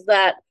happens is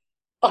that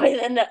I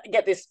then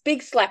get this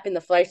big slap in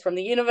the face from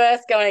the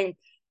universe going,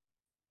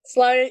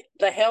 slow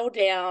the hell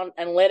down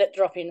and let it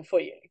drop in for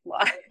you.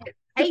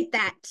 Hate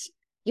that.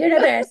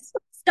 Universe,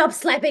 stop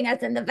slapping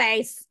us in the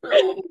face.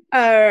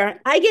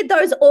 I get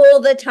those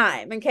all the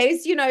time. In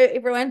case,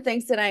 everyone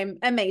thinks that I'm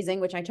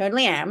amazing, which I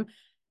totally am.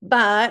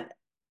 But,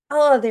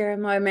 oh, there are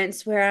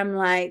moments where I'm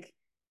like,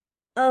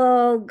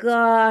 oh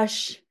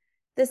gosh,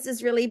 this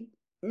is really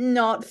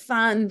not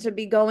fun to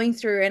be going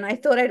through. And I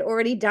thought I'd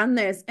already done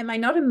this. Am I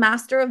not a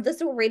master of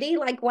this already?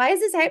 Like, why is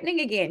this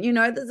happening again?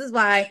 This is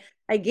why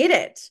I get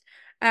it.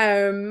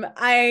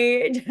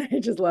 I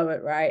just love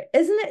it, right?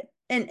 Isn't it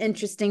an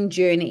interesting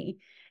journey?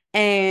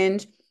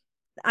 And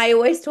I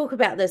always talk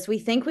about this. We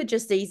think we're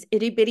just these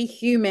itty bitty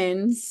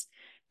humans,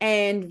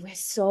 and we're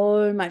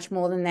so much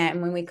more than that.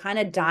 And when we kind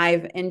of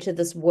dive into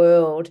this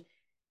world,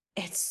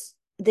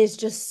 there's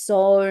just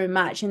so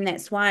much. And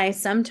that's why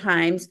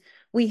sometimes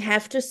we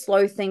have to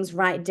slow things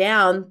right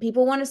down.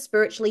 People want to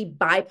spiritually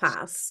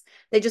bypass.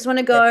 They just want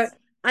to go, Yes.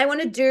 I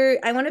want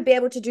to be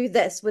able to do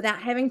this without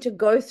having to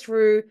go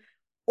through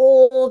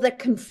all the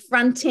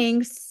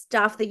confronting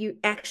stuff that you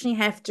actually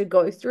have to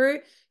go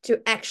through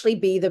to actually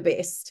be the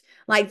best.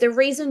 Like the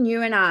reason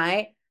you and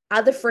I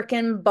are the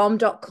freaking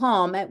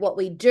bomb.com at what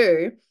we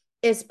do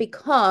is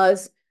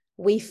because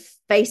we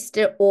faced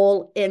it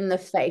all in the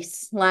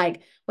face.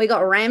 Like we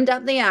got rammed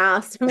up the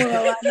ass and we were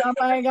like, oh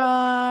my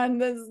God,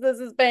 this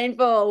is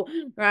painful.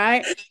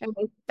 Right. And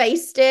we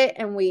faced it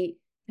and we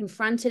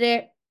confronted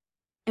it.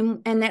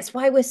 And that's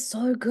why we're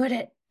so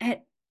good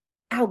at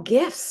our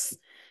gifts,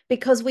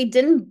 because we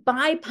didn't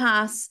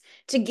bypass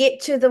to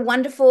get to the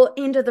wonderful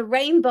end of the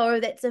rainbow.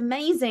 That's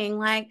amazing.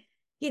 Like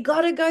you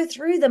got to go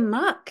through the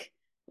muck.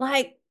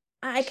 Like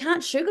I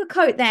can't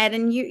sugarcoat that.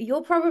 And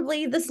you're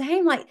probably the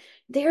same. Like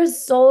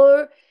there's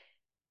so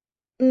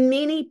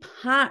many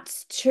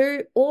parts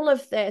to all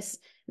of this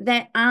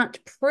that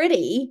aren't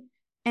pretty.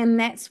 And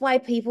that's why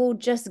people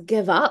just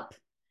give up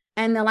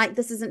and they're like,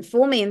 this isn't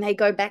for me. And they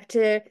go back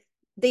to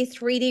the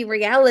 3D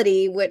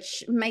reality,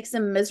 which makes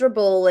them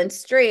miserable and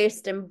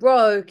stressed and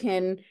broke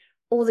and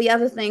all the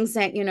other things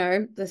that,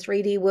 the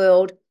 3D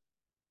world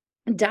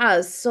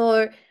does.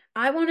 So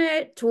I want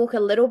to talk a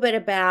little bit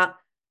about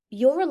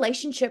your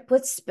relationship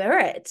with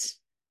spirit.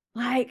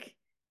 Like,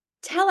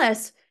 tell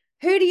us,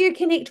 who do you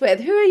connect with?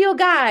 Who are your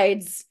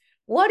guides?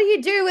 What do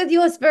you do with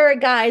your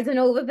spirit guides and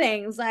all the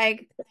things?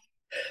 Like,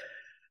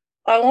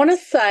 I want to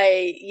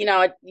say,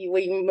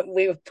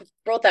 we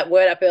brought that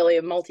word up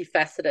earlier,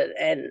 multifaceted,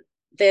 and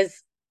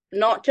there's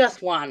not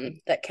just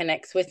one that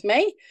connects with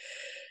me,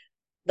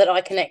 that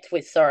I connect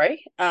with,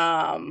 sorry.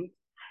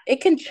 It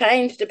can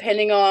change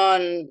depending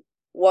on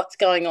what's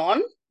going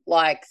on.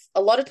 Like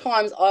a lot of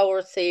times I will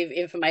receive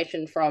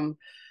information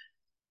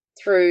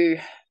through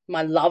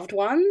my loved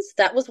ones.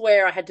 That was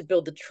where I had to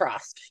build the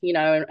trust,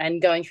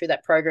 and going through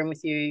that program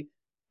with you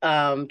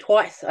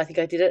twice. I think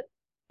I did it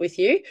with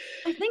you.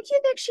 I think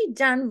you've actually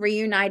done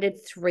Reunited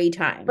 3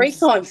 times. 3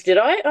 times, did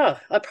I? Oh,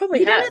 I Have probably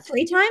you done have. it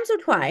 3 times or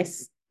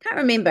twice? Can't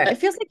remember. I It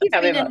feels like you've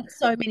can't been in remember. it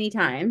so many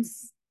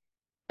times.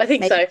 I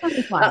think Maybe so. it's only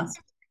Uh, twice.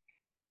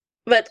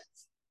 but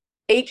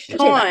each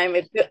Whichever. time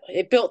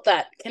it built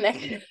that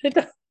connection.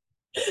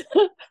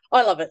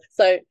 I love it.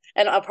 So,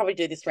 and I'll probably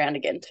do this round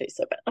again too.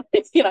 So, but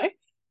it's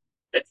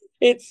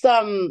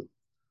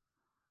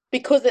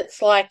because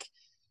it's like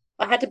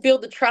I had to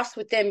build the trust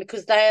with them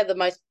because they are the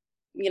most,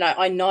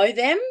 I know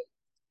them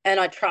and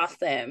I trust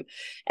them.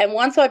 And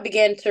once I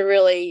began to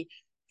really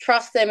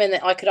trust them and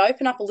that I could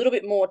open up a little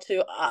bit more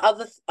to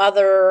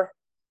other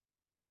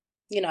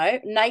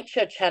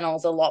nature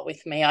channels a lot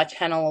with me. I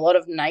channel a lot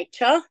of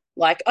nature.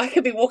 Like I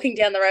could be walking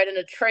down the road and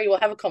a tree will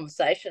have a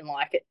conversation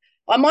like it.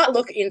 I might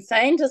look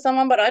insane to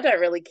someone, but I don't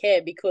really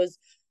care because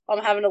I'm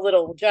having a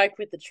little joke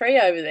with the tree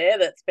over there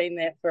that's been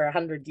there for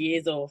 100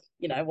 years or,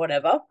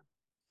 whatever.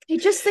 You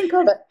just think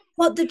of But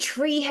what the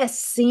tree has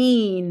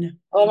seen.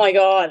 oh my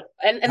God.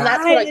 And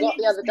that's what Right. I And got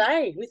you the just other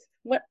day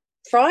with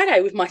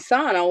Friday with my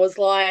son. I was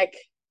like,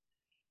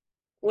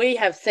 we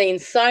have seen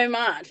so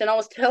much. And I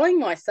was telling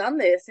my son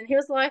this, and he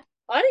was like,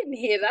 I didn't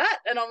hear that.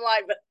 And I'm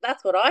like, but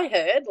that's what I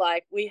heard.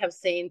 Like, we have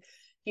seen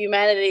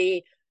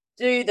humanity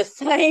do the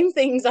same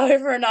things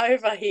over and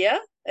over here,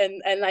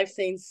 and they've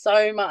seen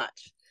so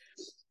much.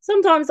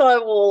 Sometimes I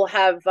will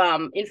have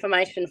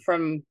information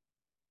from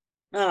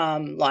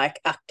like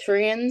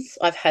Arcturians.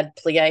 I've had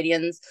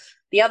Pleiadians.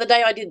 The other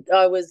day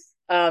I was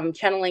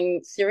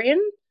channeling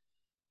Syrian.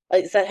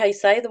 Is that how you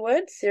say the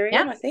word? Syrian,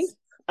 yeah. I think.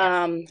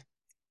 Yeah. Um,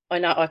 I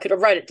know I could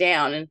have wrote it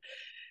down, and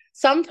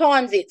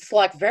sometimes it's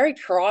like very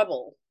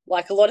tribal,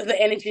 like a lot of the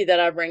energy that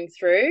I bring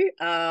through.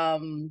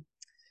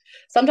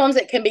 Sometimes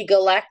it can be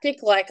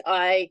galactic, like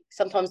I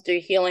sometimes do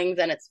healings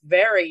and it's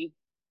very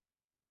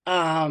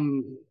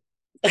um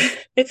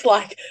it's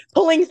like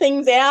pulling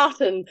things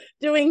out and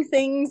doing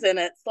things, and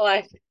it's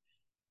like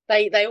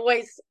they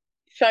always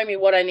show me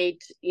what I need,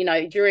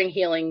 during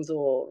healings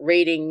or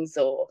readings,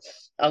 or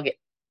I'll get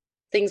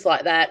things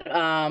like that.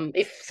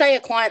 If say a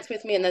client's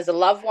with me and there's a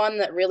loved one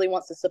that really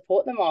wants to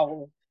support them, I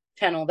will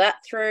channel that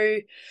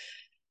through.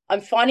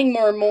 I'm finding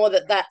more and more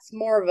that that's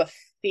more of a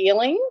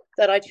feeling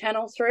that I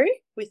channel through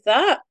with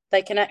that.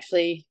 They can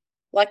actually,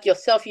 like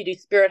yourself, you do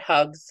spirit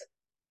hugs,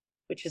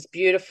 which is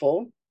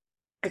beautiful.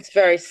 It's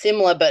very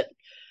similar, but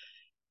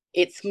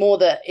it's more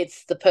that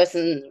it's the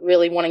person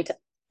really wanting to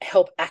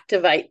help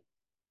activate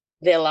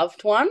their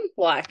loved one.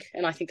 Like,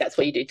 and I think that's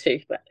what you do too.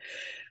 But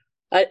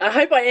I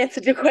hope I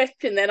answered your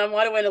question then. I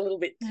might have went a little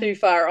bit too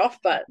far off,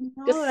 but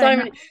No, just I so know.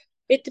 many.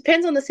 It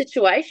depends on the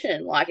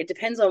situation. Like it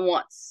depends on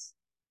what's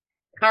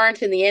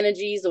current in the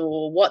energies,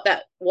 or what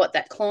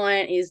that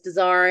client is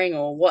desiring,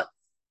 or what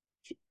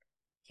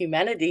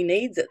humanity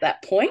needs at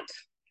that point.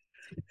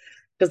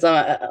 Because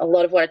a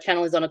lot of what I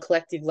channel is on a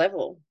collective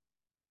level.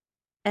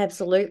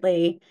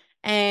 Absolutely.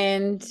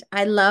 And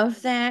I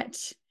love that.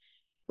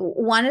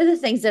 One of the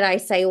things that I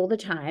say all the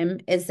time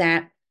is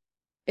that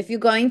if you're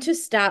going to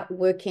start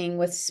working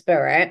with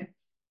spirit,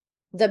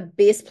 the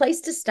best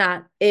place to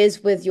start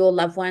is with your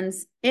loved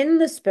ones in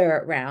the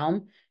spirit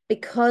realm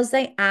because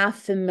they are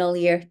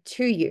familiar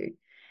to you.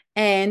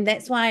 And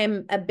that's why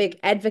I'm a big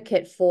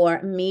advocate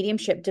for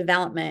mediumship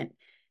development.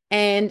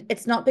 And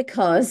it's not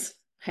because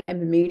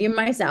I'm a medium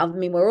myself. I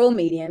mean, we're all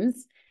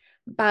mediums,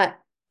 but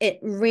it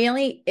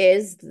really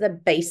is the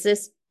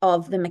basis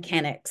of the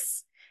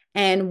mechanics.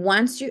 And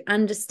once you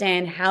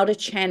understand how to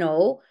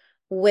channel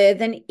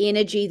with an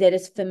energy that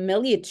is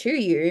familiar to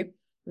you,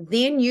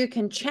 then you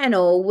can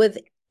channel with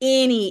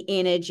any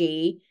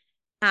energy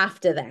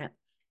after that.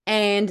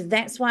 And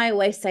that's why I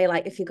always say,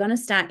 like, if you're going to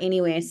start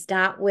anywhere,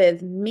 start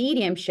with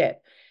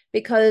mediumship.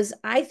 Because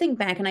I think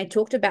back, and I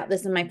talked about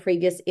this in my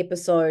previous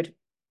episode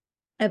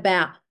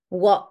about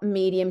what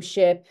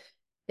mediumship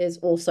is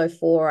also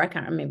for. I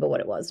can't remember what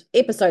it was,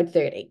 episode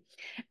 30.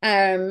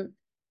 And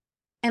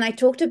I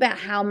talked about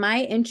how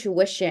my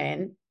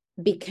intuition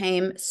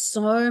became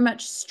so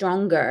much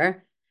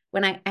stronger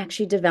when I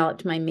actually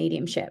developed my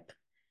mediumship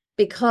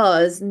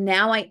because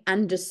now I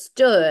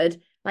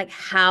understood like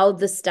how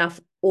the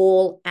stuff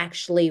all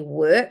actually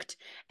worked,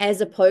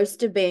 as opposed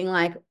to being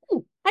like,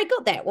 oh, I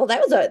got that. Well,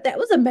 that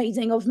was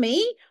amazing of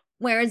me.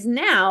 Whereas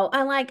now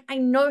I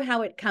know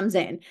how it comes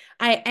in.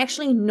 I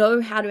actually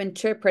know how to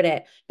interpret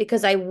it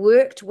because I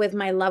worked with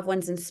my loved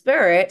ones in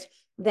spirit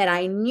that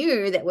I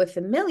knew that were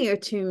familiar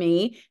to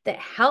me that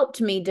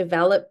helped me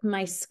develop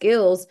my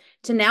skills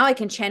to now I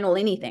can channel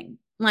anything.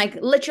 Like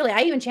literally,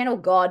 I even channel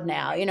God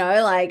now,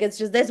 like it's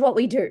just that's what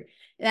we do.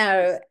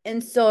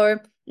 And so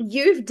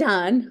you've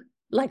done,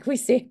 like we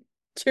said,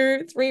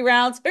 2, 3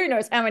 rounds, who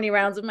knows how many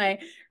rounds of my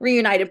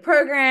reunited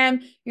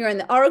program. You're in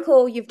the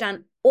Oracle, you've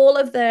done all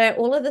of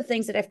the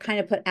things that I've kind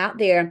of put out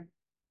there.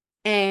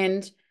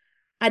 And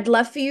I'd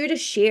love for you to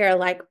share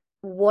like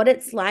what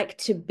it's like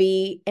to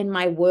be in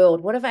my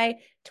world. What have I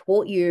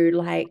taught you?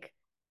 Like,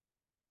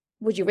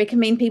 would you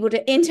recommend people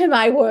to enter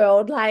my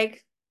world?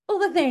 Like all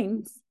the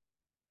things.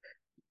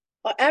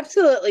 I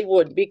absolutely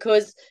would,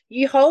 because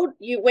you hold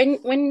you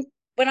when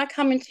I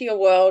come into your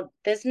world,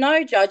 there's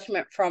no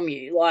judgment from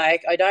you.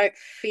 Like I don't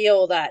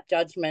feel that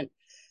judgment.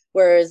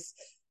 Whereas,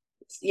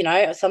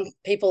 some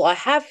people I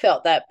have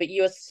felt that, but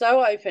you are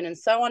so open and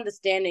so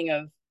understanding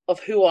of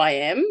who I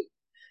am,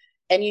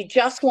 and you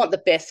just want the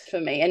best for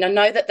me. And I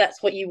know that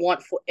that's what you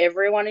want for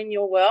everyone in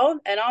your world.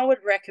 And I would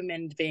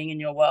recommend being in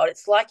your world.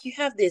 It's like you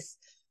have this.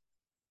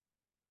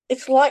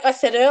 It's like I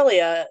said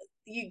earlier,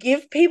 you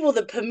give people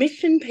the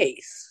permission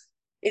piece.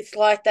 It's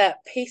like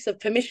that piece of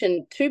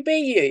permission to be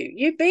you.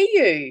 You be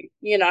you.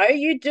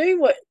 You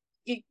do what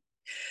you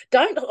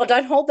don't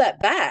hold that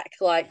back,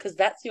 like, because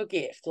that's your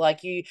gift.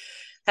 Like you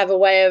have a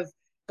way of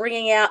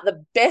bringing out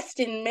the best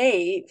in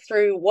me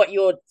through what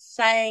you're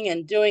saying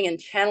and doing and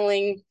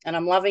channeling. And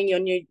I'm loving your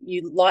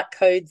new light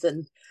codes,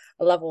 and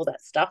I love all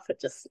that stuff.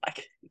 It just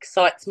like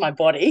excites my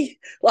body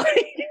like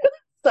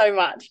so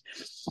much.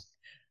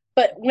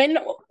 But when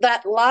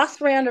that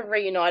last round of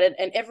Reunited,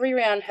 and every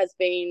round has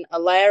been a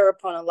layer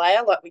upon a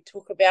layer, like we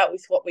talk about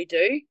with what we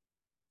do,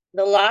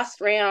 the last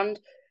round,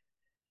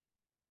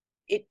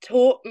 it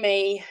taught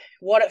me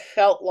what it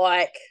felt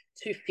like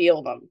to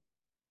feel them.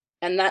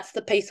 And that's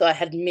the piece I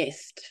had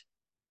missed,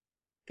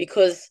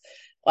 because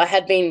I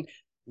had been,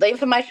 the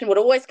information would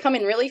always come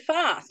in really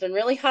fast and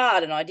really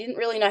hard, and I didn't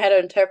really know how to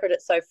interpret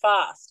it so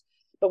fast.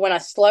 But when I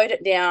slowed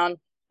it down,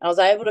 I was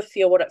able to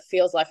feel what it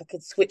feels like. I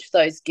could switch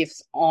those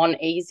gifts on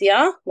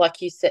easier,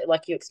 like you said,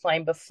 like you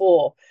explained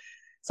before.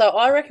 So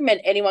I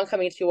recommend anyone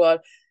coming into your world,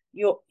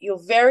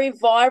 you're very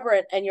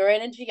vibrant and your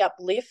energy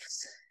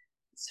uplifts.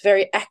 It's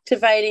very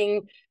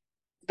activating,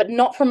 but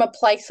not from a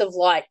place of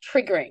like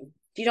triggering.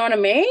 Do you know what I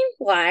mean?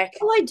 Like,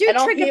 Well, I do and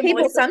I'll trigger hear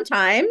people Melissa.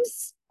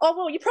 sometimes. Oh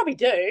well, you probably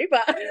do,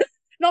 but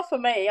not for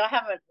me. I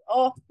haven't.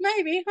 Oh,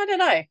 maybe I don't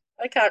know.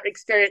 I can't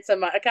experience a.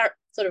 I can't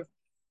sort of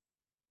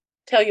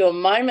tell you a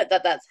moment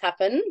that that's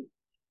happened.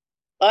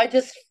 I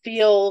just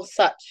feel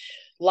such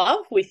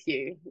love with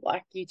you.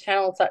 Like you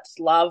channel such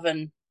love,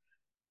 and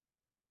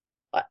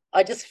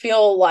I just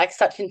feel like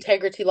such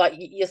integrity, like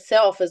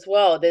yourself as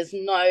well. There's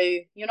no,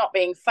 you're not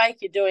being fake.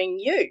 You're doing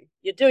you.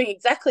 You're doing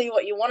exactly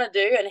what you want to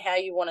do and how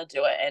you want to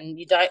do it, and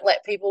you don't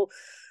let people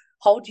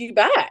hold you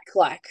back.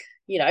 Like,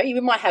 you know,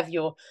 you might have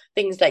your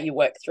things that you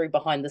work through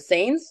behind the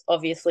scenes.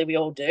 Obviously, we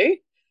all do,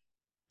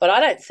 but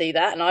I don't see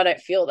that and I don't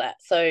feel that.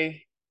 So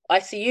I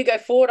see you go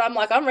forward. I'm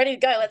like, I'm ready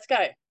to go. Let's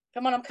go.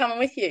 Come on, I'm coming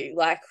with you.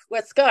 Like,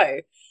 let's go.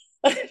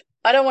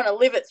 I don't want to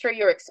live it through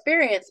your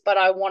experience, but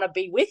I want to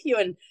be with you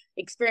and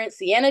experience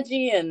the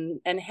energy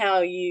and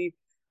how you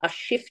are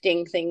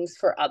shifting things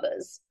for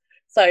others.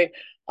 So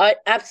I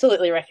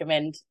absolutely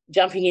recommend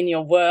jumping in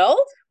your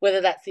world, whether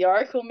that's the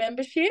Oracle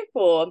membership,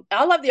 or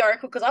I love the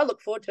Oracle because I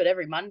look forward to it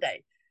every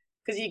Monday,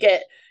 because you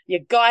get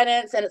your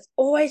guidance and it's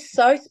always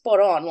so spot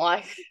on.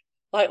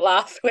 Like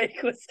last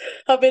week was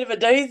a bit of a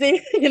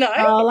doozy, you know.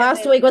 Oh, And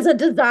last then week was a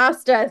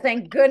disaster.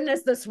 Thank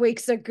goodness this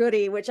week's a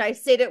goodie, which I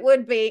said it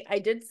would be. I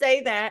did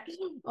say that.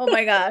 Oh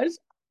my gosh.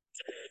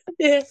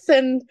 yes,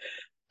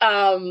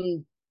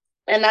 um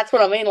and that's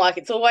what I mean. Like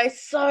it's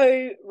always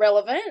so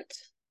relevant.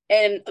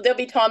 And there'll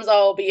be times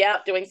I'll be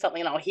out doing something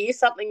and I'll hear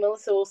something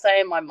Melissa will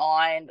say in my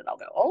mind, and I'll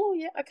go, oh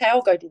yeah, okay,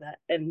 I'll go do that.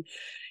 And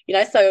you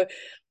know, so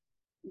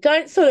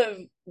don't sort of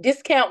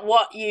discount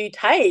what you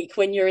take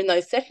when you're in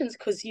those sessions,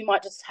 because you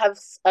might just have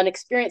an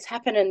experience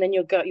happen and then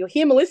you'll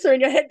hear Melissa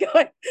in your head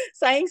going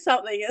saying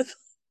something. I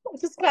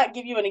just can't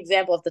give you an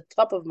example off the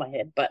top of my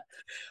head, but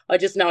I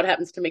just know it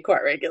happens to me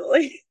quite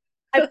regularly.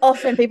 I've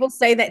often people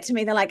say that to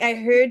me. They're like, I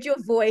heard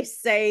your voice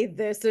say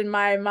this in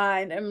my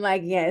mind. I'm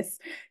like, yes,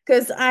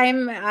 because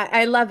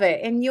I love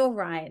it. And you're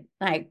right.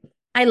 Like,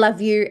 I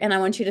love you and I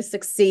want you to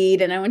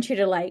succeed and I want you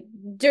to like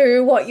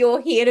do what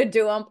you're here to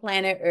do on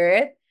planet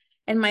Earth.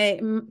 And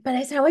but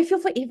that's how I feel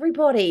for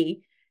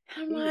everybody.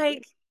 I'm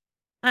Mm,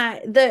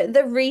 like,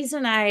 the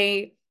reason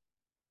I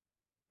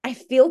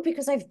feel,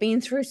 because I've been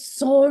through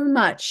so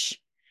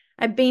much.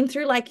 I've been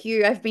through, like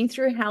you, I've been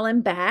through hell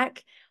and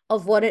back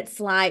of what it's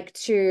like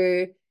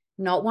to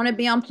not want to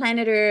be on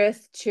planet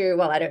Earth, to,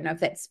 well, I don't know if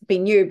that's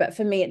been you, but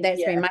for me,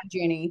 that's been yeah. my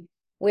journey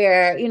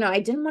where, I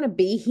didn't want to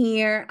be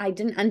here. I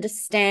didn't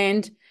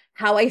understand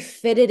how I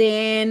fitted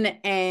in,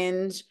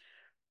 and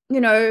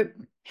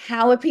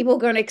how are people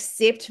going to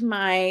accept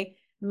my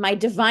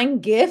divine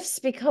gifts,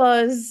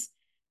 because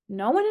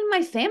no one in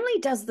my family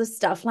does this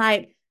stuff.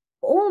 Like,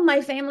 all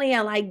my family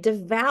are like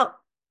devout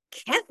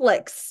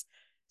Catholics.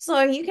 So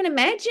you can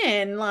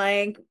imagine,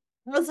 like,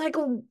 I was like,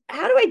 well,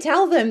 how do I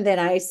tell them that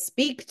I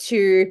speak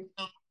to,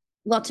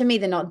 well, to me,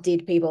 they're not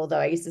dead people, though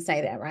I used to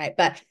say that, right?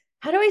 But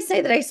how do I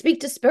say that I speak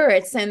to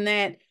spirits, and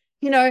that,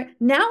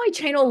 now I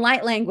channel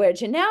light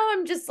language, and now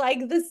I'm just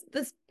like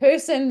this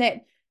person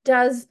that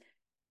does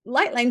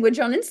light language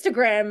on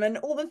Instagram and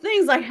all the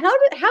things. Like, how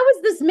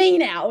is this me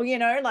now?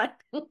 Like,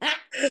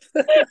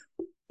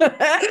 and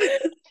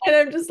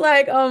I'm just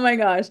like, oh my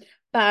gosh.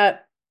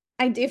 But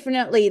I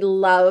definitely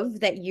love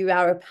that you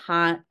are a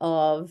part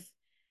of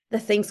the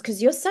things,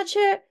 because you're such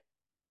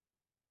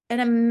an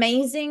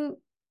amazing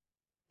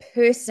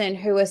person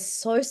who is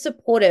so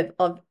supportive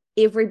of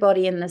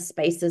everybody in this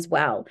space as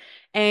well.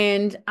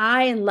 And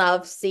I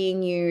love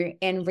seeing you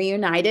in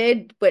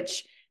Reunited,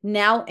 which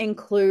now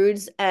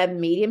includes a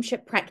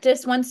mediumship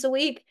practice once a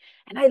week.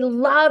 And I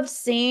love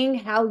seeing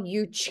how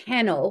you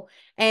channel.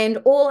 And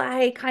all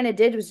I kind of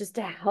did was just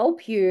to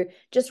help you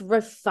just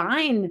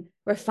refine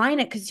it,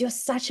 because you're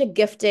such a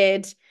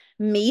gifted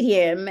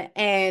medium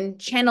and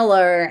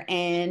channeler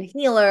and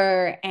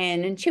healer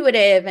and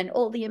intuitive and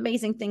all the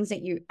amazing things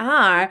that you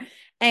are.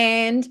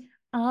 And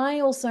I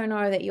also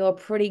know that you're a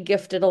pretty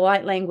gifted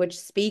light language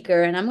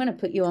speaker, and I'm going to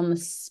put you on the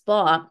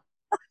spot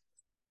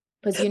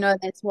because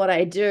that's what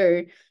I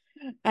do.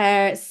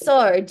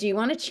 So do you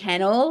want to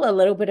channel a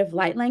little bit of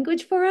light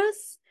language for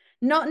us?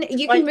 Not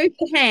you can Like, move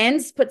your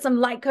hands, put some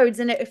light codes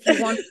in it if you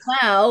want as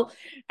well,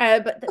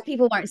 but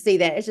people won't see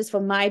that. It's just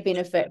for my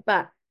benefit.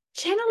 But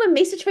channel a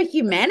message for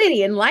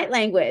humanity in light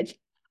language.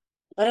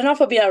 I don't know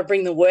if I'll be able to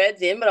bring the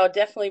words in, but I'll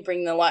definitely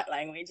bring the light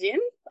language in.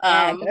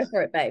 Yeah, Um, go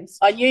for it, babes.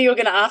 I knew you were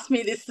going to ask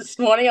me this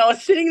morning. I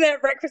was sitting there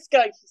at breakfast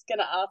going, she's going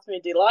to ask me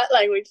to do light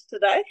language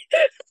today.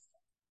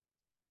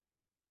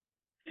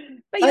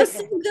 But you're so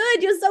Okay.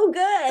 good. You're so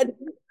good.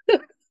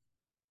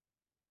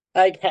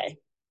 Okay.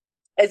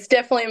 It's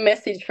definitely a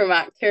message from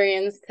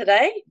Arcturians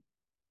today.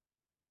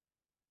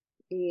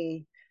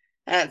 Mm.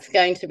 And it's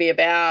going to be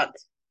about,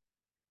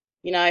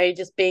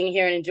 just being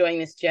here and enjoying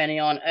this journey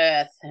on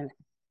Earth. And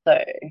so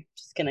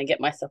just going to get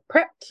myself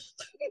prepped.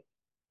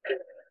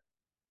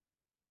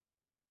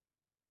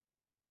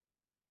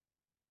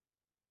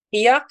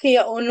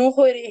 Iakia o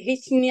noho re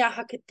hisnia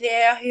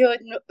haketea hio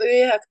no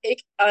ue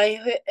ik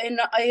ai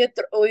ena ai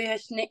tro ue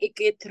hasne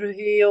ike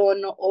truhi o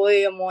no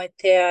ue mo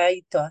te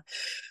aita.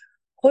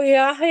 Hoi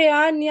ahe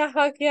ania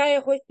hake ai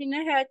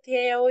hosina ha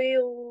te ue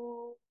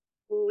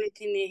u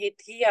tini he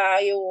tia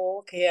ai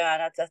o ke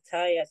ana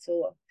tatai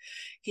aso.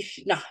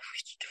 Hishna.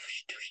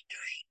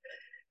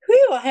 Hui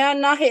o he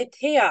ana he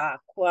tea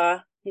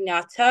kwa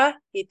hinata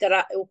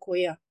hitara o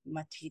koia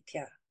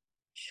matitia.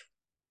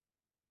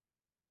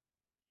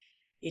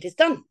 It is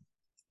done.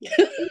 Beautiful.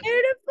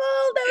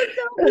 That was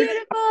so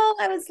beautiful.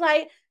 I was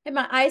like, and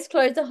my eyes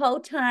closed the whole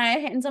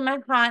time, hands on my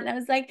heart, and I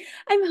was like,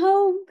 I'm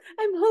home.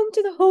 I'm home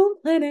to the home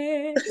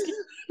planet.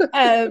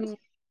 Um,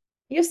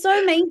 you're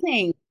so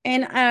amazing.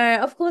 And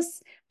of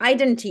course, I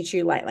didn't teach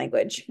you light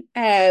language,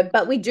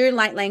 but we do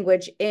light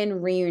language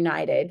in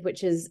Reunited,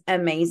 which is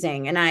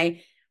amazing. And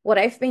what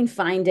I've been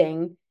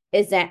finding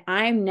is that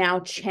I'm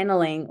now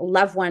channeling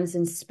loved ones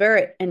in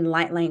spirit in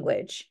light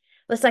language.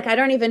 It's like I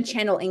don't even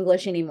channel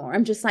English anymore.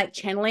 I'm just like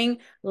channeling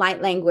light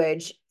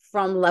language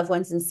from loved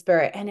ones in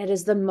spirit. And it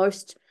is the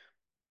most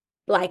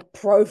like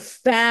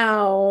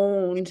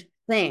profound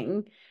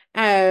thing.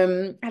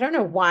 I don't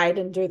know why I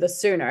didn't do this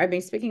sooner. I've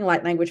been speaking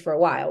light language for a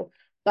while,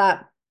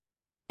 but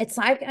it's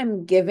like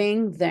I'm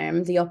giving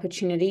them the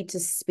opportunity to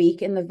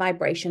speak in the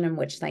vibration in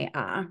which they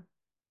are.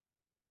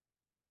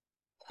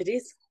 It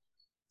is.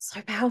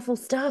 So powerful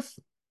stuff.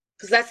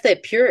 Because that's their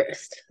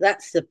purest.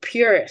 That's the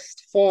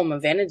purest form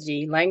of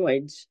energy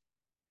language.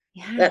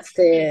 Yeah. That's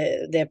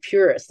their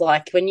purest.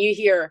 Like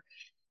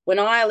when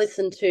I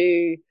listen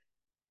to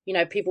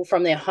people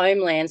from their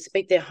homeland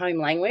speak their home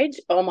language,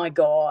 oh my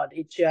God,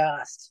 it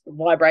just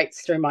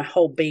vibrates through my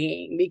whole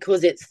being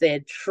because it's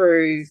their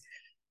true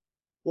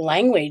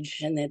language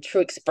and their true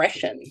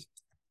expression.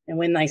 And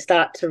when they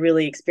start to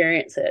really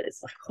experience it,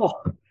 it's like,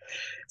 oh.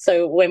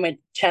 So when we're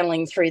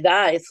channeling through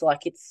that, it's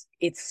like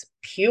it's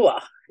pure.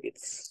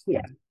 It's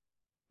yeah.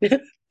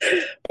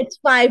 It's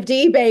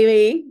 5D,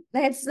 baby.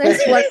 That's what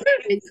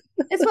it is.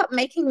 That's what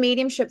making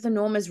mediumship the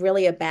norm is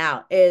really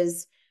about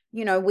is,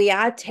 we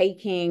are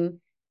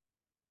taking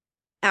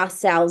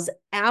ourselves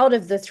out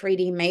of the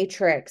 3D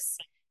matrix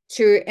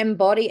to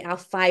embody our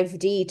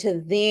 5D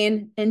to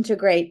then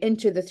integrate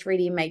into the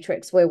 3D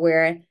matrix where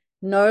we're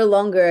no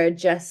longer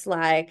just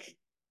like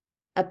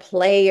a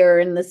player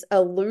in this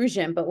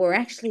illusion, but we're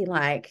actually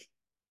like,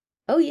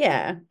 oh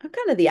yeah, I'm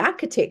kind of the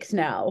architect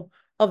now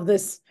of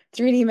this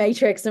 3D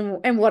matrix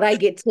and what I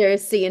get to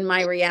see in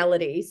my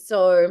reality.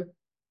 So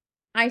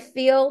I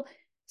feel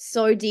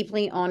so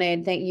deeply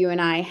honored that you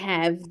and I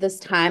have this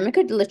time. I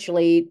could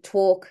literally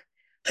talk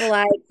for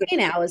like 10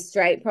 hours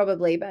straight,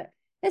 probably, but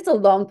it's a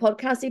long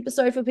podcast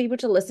episode for people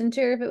to listen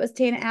to if it was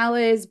 10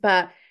 hours.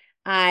 But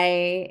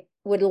I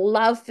would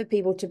love for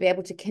people to be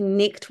able to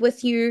connect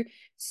with you.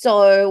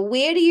 So,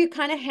 where do you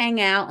kind of hang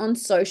out on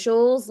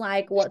socials?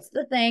 Like, what's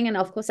the thing? And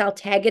of course, I'll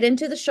tag it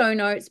into the show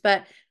notes.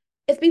 But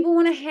if people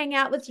want to hang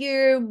out with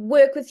you,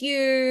 work with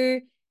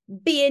you,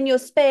 be in your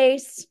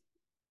space,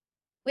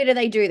 where do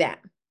they do that?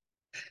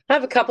 I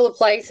have a couple of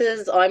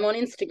places. I'm on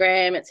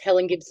Instagram. It's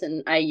Helen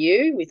Gibson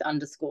AU with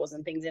underscores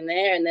and things in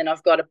there. And then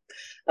I've got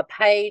a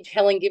page,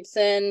 Helen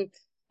Gibson,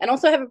 and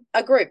also have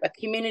a group, a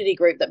community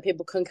group that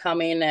people can come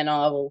in and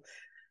I will,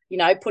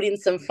 put in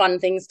some fun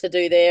things to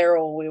do there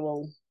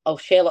or I'll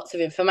share lots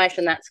of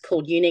information. That's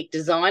called Unique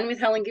Design with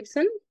Helen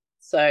Gibson.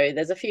 So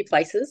there's a few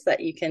places that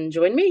you can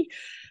join me.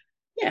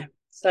 Yeah.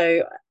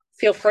 So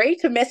feel free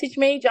to message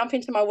me, jump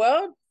into my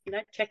world,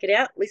 check it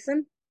out,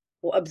 listen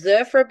or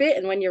observe for a bit.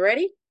 And when you're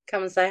ready,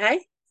 come and say hey.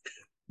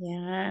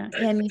 Yeah.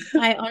 And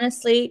I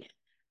honestly,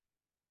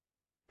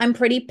 I'm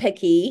pretty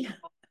picky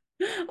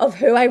of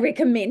who I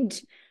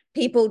recommend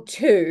people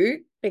to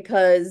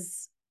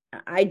because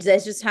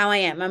that's just how I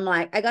am. I'm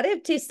like, I gotta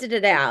have tested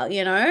it out,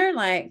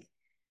 like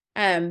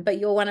but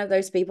you're one of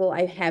those people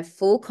I have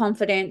full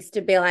confidence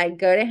to be like,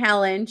 go to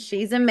Helen,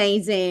 she's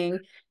amazing.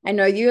 I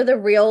know you're the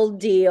real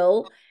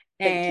deal.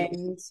 Thank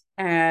you.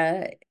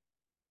 And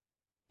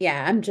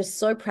yeah, I'm just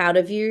so proud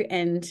of you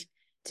and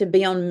to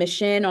be on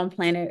mission on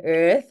planet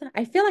Earth.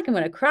 I feel like I'm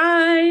gonna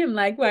cry. I'm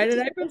like, why did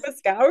I put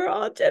mascara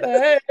on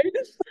today?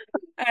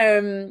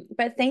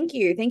 But thank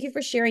you. Thank you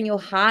for sharing your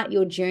heart,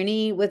 your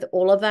journey with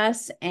all of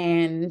us.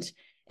 And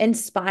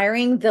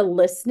inspiring the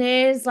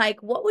listeners?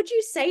 Like, what would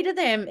you say to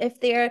them if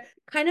they're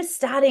kind of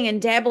starting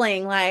and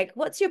dabbling? Like,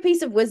 what's your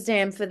piece of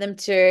wisdom for them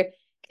to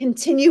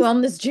continue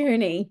on this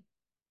journey?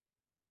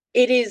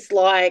 It is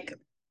like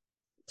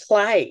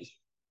play.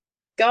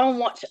 Go and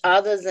watch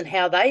others and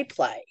how they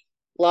play.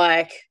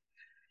 Like,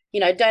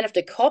 don't have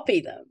to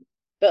copy them,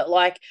 but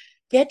like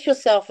get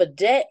yourself a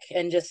deck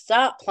and just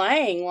start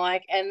playing.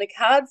 Like, and the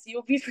cards,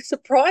 you'll be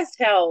surprised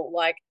how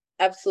like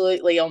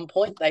absolutely on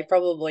point they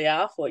probably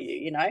are for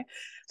you.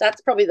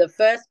 That's probably the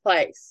first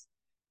place.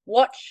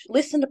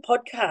 Listen to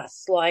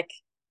podcasts, like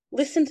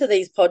listen to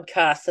these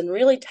podcasts and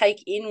really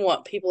take in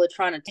what people are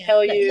trying to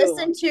tell you.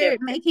 Listen to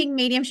Making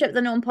Mediumship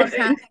the Norm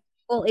podcast,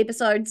 all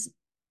episodes.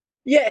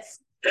 Yes.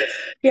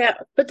 Yeah.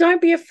 But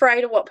don't be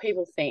afraid of what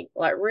people think.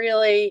 Like,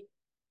 really.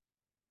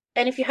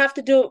 And if you have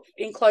to do it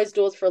in closed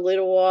doors for a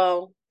little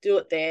while, do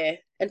it there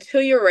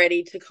until you're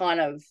ready to kind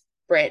of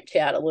branch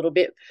out a little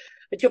bit.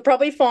 But you'll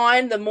probably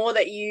find the more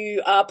that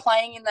you are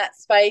playing in that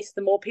space,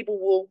 the more people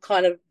will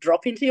kind of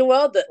drop into your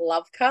world that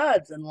love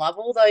cards and love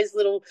all those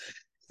little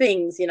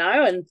things,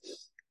 and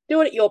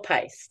do it at your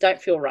pace.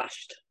 Don't feel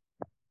rushed.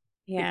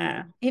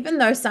 Yeah. Even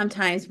though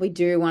sometimes we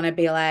do want to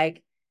be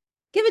like,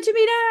 give it to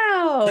me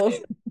now.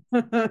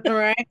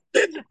 Right.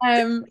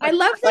 I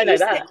love I that know you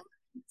said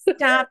that.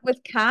 start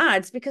with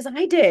cards because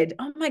I did.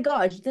 Oh my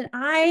gosh.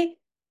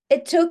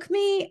 It took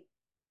me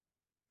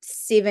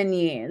 7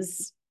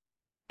 years,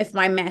 if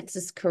my maths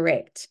is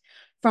correct,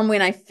 from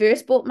when I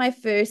first bought my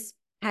first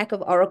pack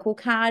of Oracle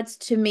cards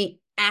to me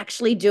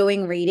actually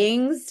doing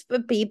readings for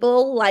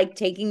people, like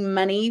taking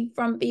money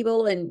from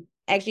people and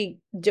actually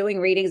doing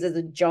readings as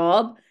a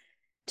job.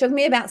 Took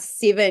me about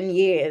 7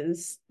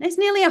 years. That's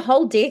nearly a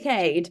whole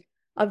decade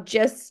of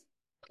just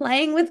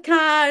playing with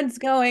cards,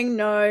 going,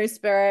 no,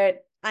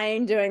 spirit, I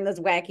ain't doing this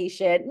wacky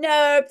shit.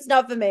 Nope, it's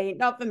not for me,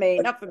 not for me,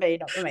 not for me,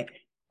 not for me.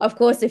 Of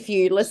course, if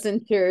you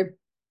listen to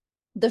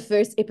the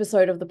first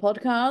episode of the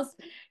podcast,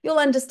 you'll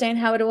understand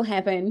how it all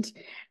happened,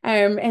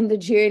 and the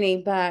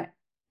journey. But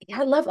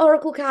yeah, I love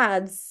Oracle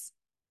cards.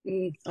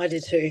 I do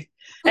too.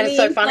 And 20 it's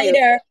so years funny.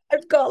 later,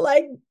 I've got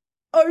like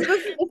over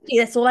 50.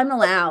 That's all I'm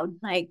allowed.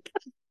 Like,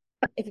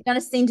 if you're going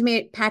to send me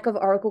a pack of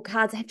Oracle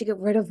cards, I have to get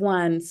rid of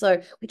one.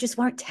 So we just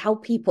won't tell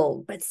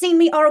people. But send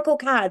me Oracle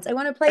cards. I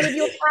want to play with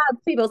your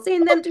cards, people.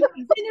 Send them to me.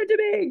 Send them to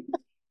me.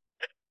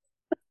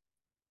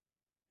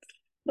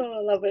 Oh,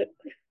 I love it.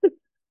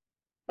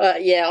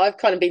 Yeah, I've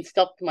kind of been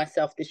stopped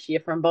myself this year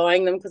from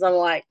buying them because I'm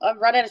like, I've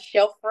run out of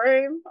shelf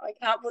room. I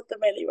can't put them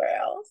anywhere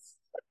else.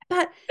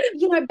 But,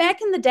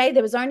 back in the day,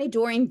 there was only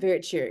Doreen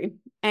Virtue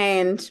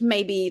and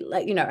maybe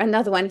like,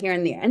 another one here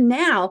and there. And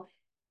now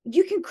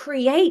you can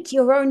create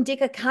your own deck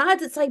of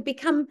cards. It's like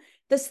become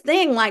this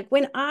thing. Like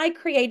when I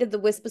created the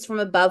Whispers from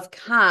Above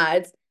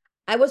cards,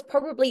 I was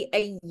probably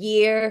a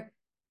year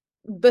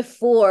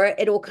before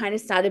it all kind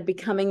of started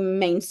becoming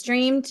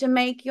mainstream to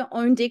make your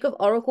own deck of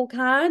Oracle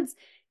cards,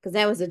 because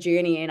that was a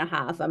journey and a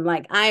half. I'm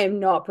like, I am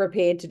not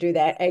prepared to do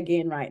that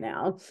again right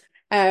now.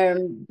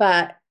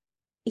 But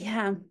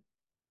yeah,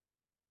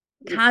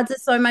 cards are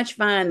so much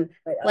fun.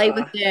 Play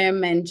with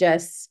them and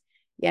just,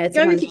 yeah, it's a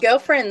Go with wonderful. your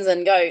girlfriends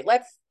and go,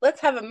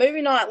 let's have a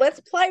movie night. Let's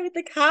play with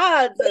the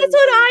cards. That's And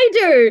what I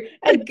do.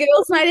 A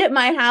girls' night at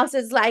my house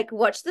is like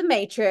watch The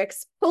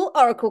Matrix, pull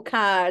Oracle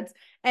cards,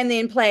 and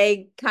then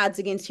play Cards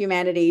Against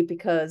Humanity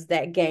because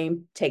that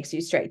game takes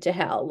you straight to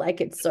hell.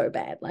 Like it's so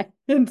bad. Like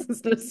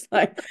it's just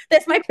like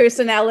that's my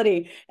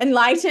personality.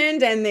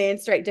 Enlightened and then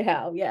straight to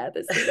hell. Yeah,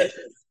 that's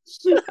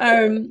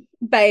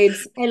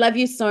babes, I love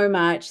you so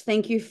much.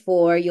 Thank you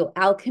for your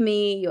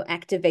alchemy, your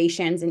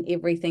activations, and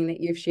everything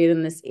that you've shared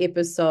in this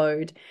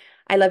episode.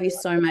 I love you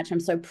so much. I'm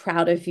so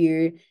proud of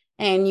you.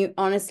 And you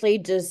honestly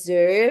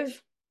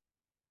deserve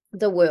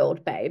the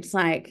world, babes.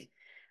 Like,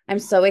 I'm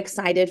so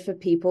excited for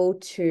people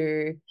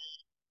to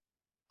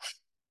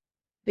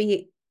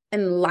be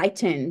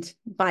enlightened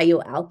by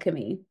your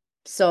alchemy.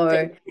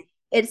 So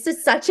it's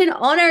just such an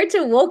honor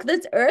to walk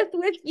this earth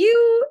with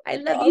you. I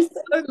love you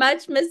so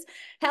much, Miss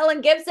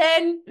Helen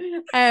Gibson.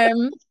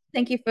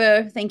 Thank you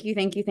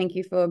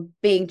for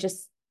being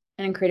just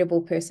an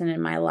incredible person in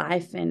my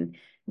life and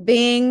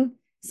being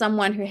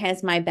someone who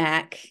has my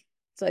back.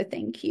 So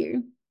thank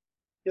you.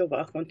 you're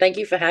welcome. Thank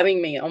you for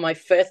having me on my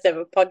first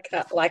ever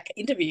podcast, like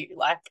interview.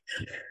 Like,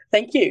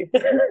 thank you.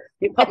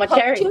 You I popped my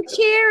popped cherry. your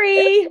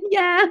cherry.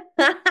 Yeah.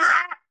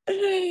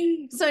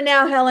 So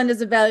now Helen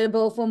is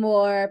available for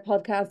more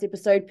podcast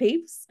episode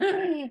peeps.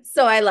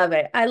 So I love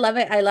it. I love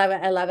it. I love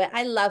it. I love it.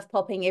 I love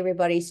popping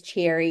everybody's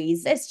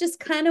cherries. That's just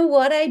kind of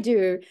what I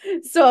do.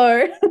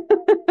 So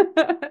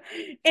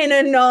in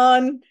a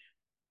non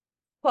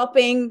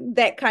popping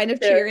that kind of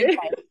cherry way.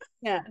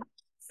 Yeah.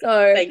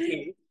 So Thank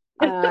you.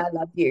 I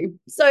love you.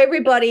 So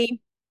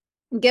everybody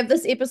give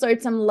this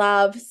episode some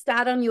love.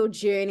 Start on your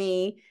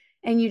journey,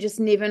 and you just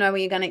never know where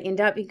you're going to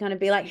end up. You're going to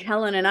be like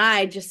Helen and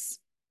I,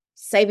 just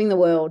saving the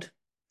world,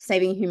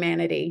 saving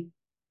humanity.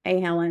 Hey,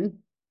 Helen.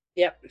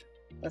 Yep.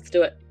 Let's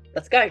do it.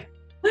 Let's go.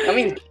 I'm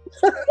in.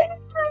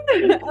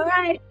 All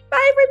right.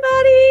 Bye,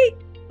 everybody.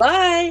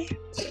 Bye.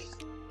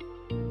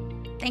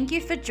 Thank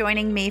you for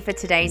joining me for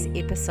today's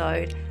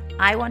episode.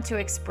 I want to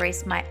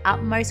express my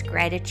utmost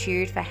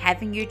gratitude for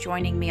having you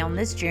joining me on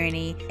this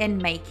journey in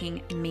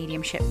making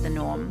mediumship the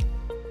norm.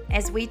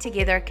 As we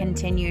together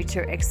continue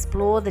to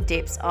explore the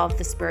depths of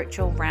the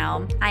spiritual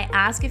realm, I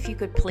ask if you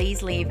could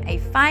please leave a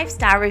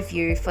 5-star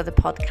review for the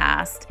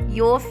podcast.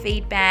 Your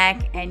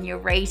feedback and your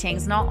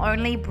ratings not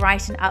only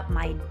brighten up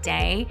my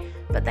day,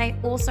 but they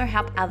also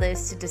help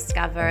others to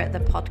discover the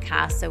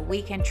podcast so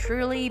we can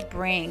truly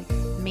bring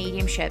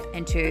mediumship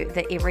into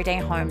the everyday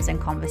homes and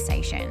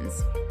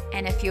conversations.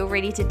 And if you're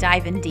ready to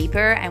dive in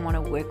deeper and want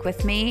to work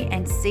with me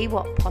and see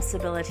what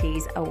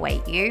possibilities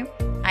await you,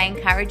 I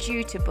encourage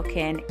you to book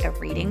in a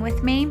reading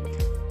with me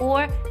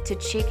or to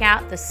check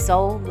out the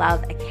Soul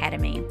Love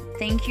Academy.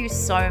 Thank you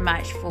so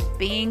much for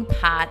being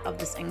part of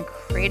this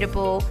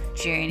incredible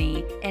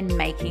journey in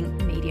making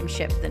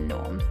mediumship the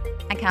norm.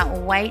 I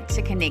can't wait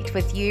to connect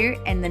with you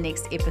in the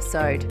next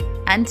episode.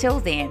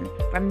 Until then,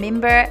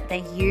 remember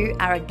that you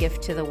are a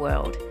gift to the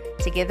world.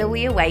 Together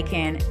we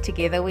awaken,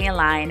 together we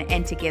align,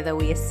 and together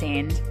we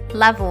ascend.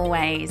 Love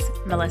always,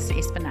 Melissa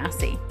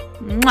Espinasi.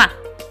 Mwah!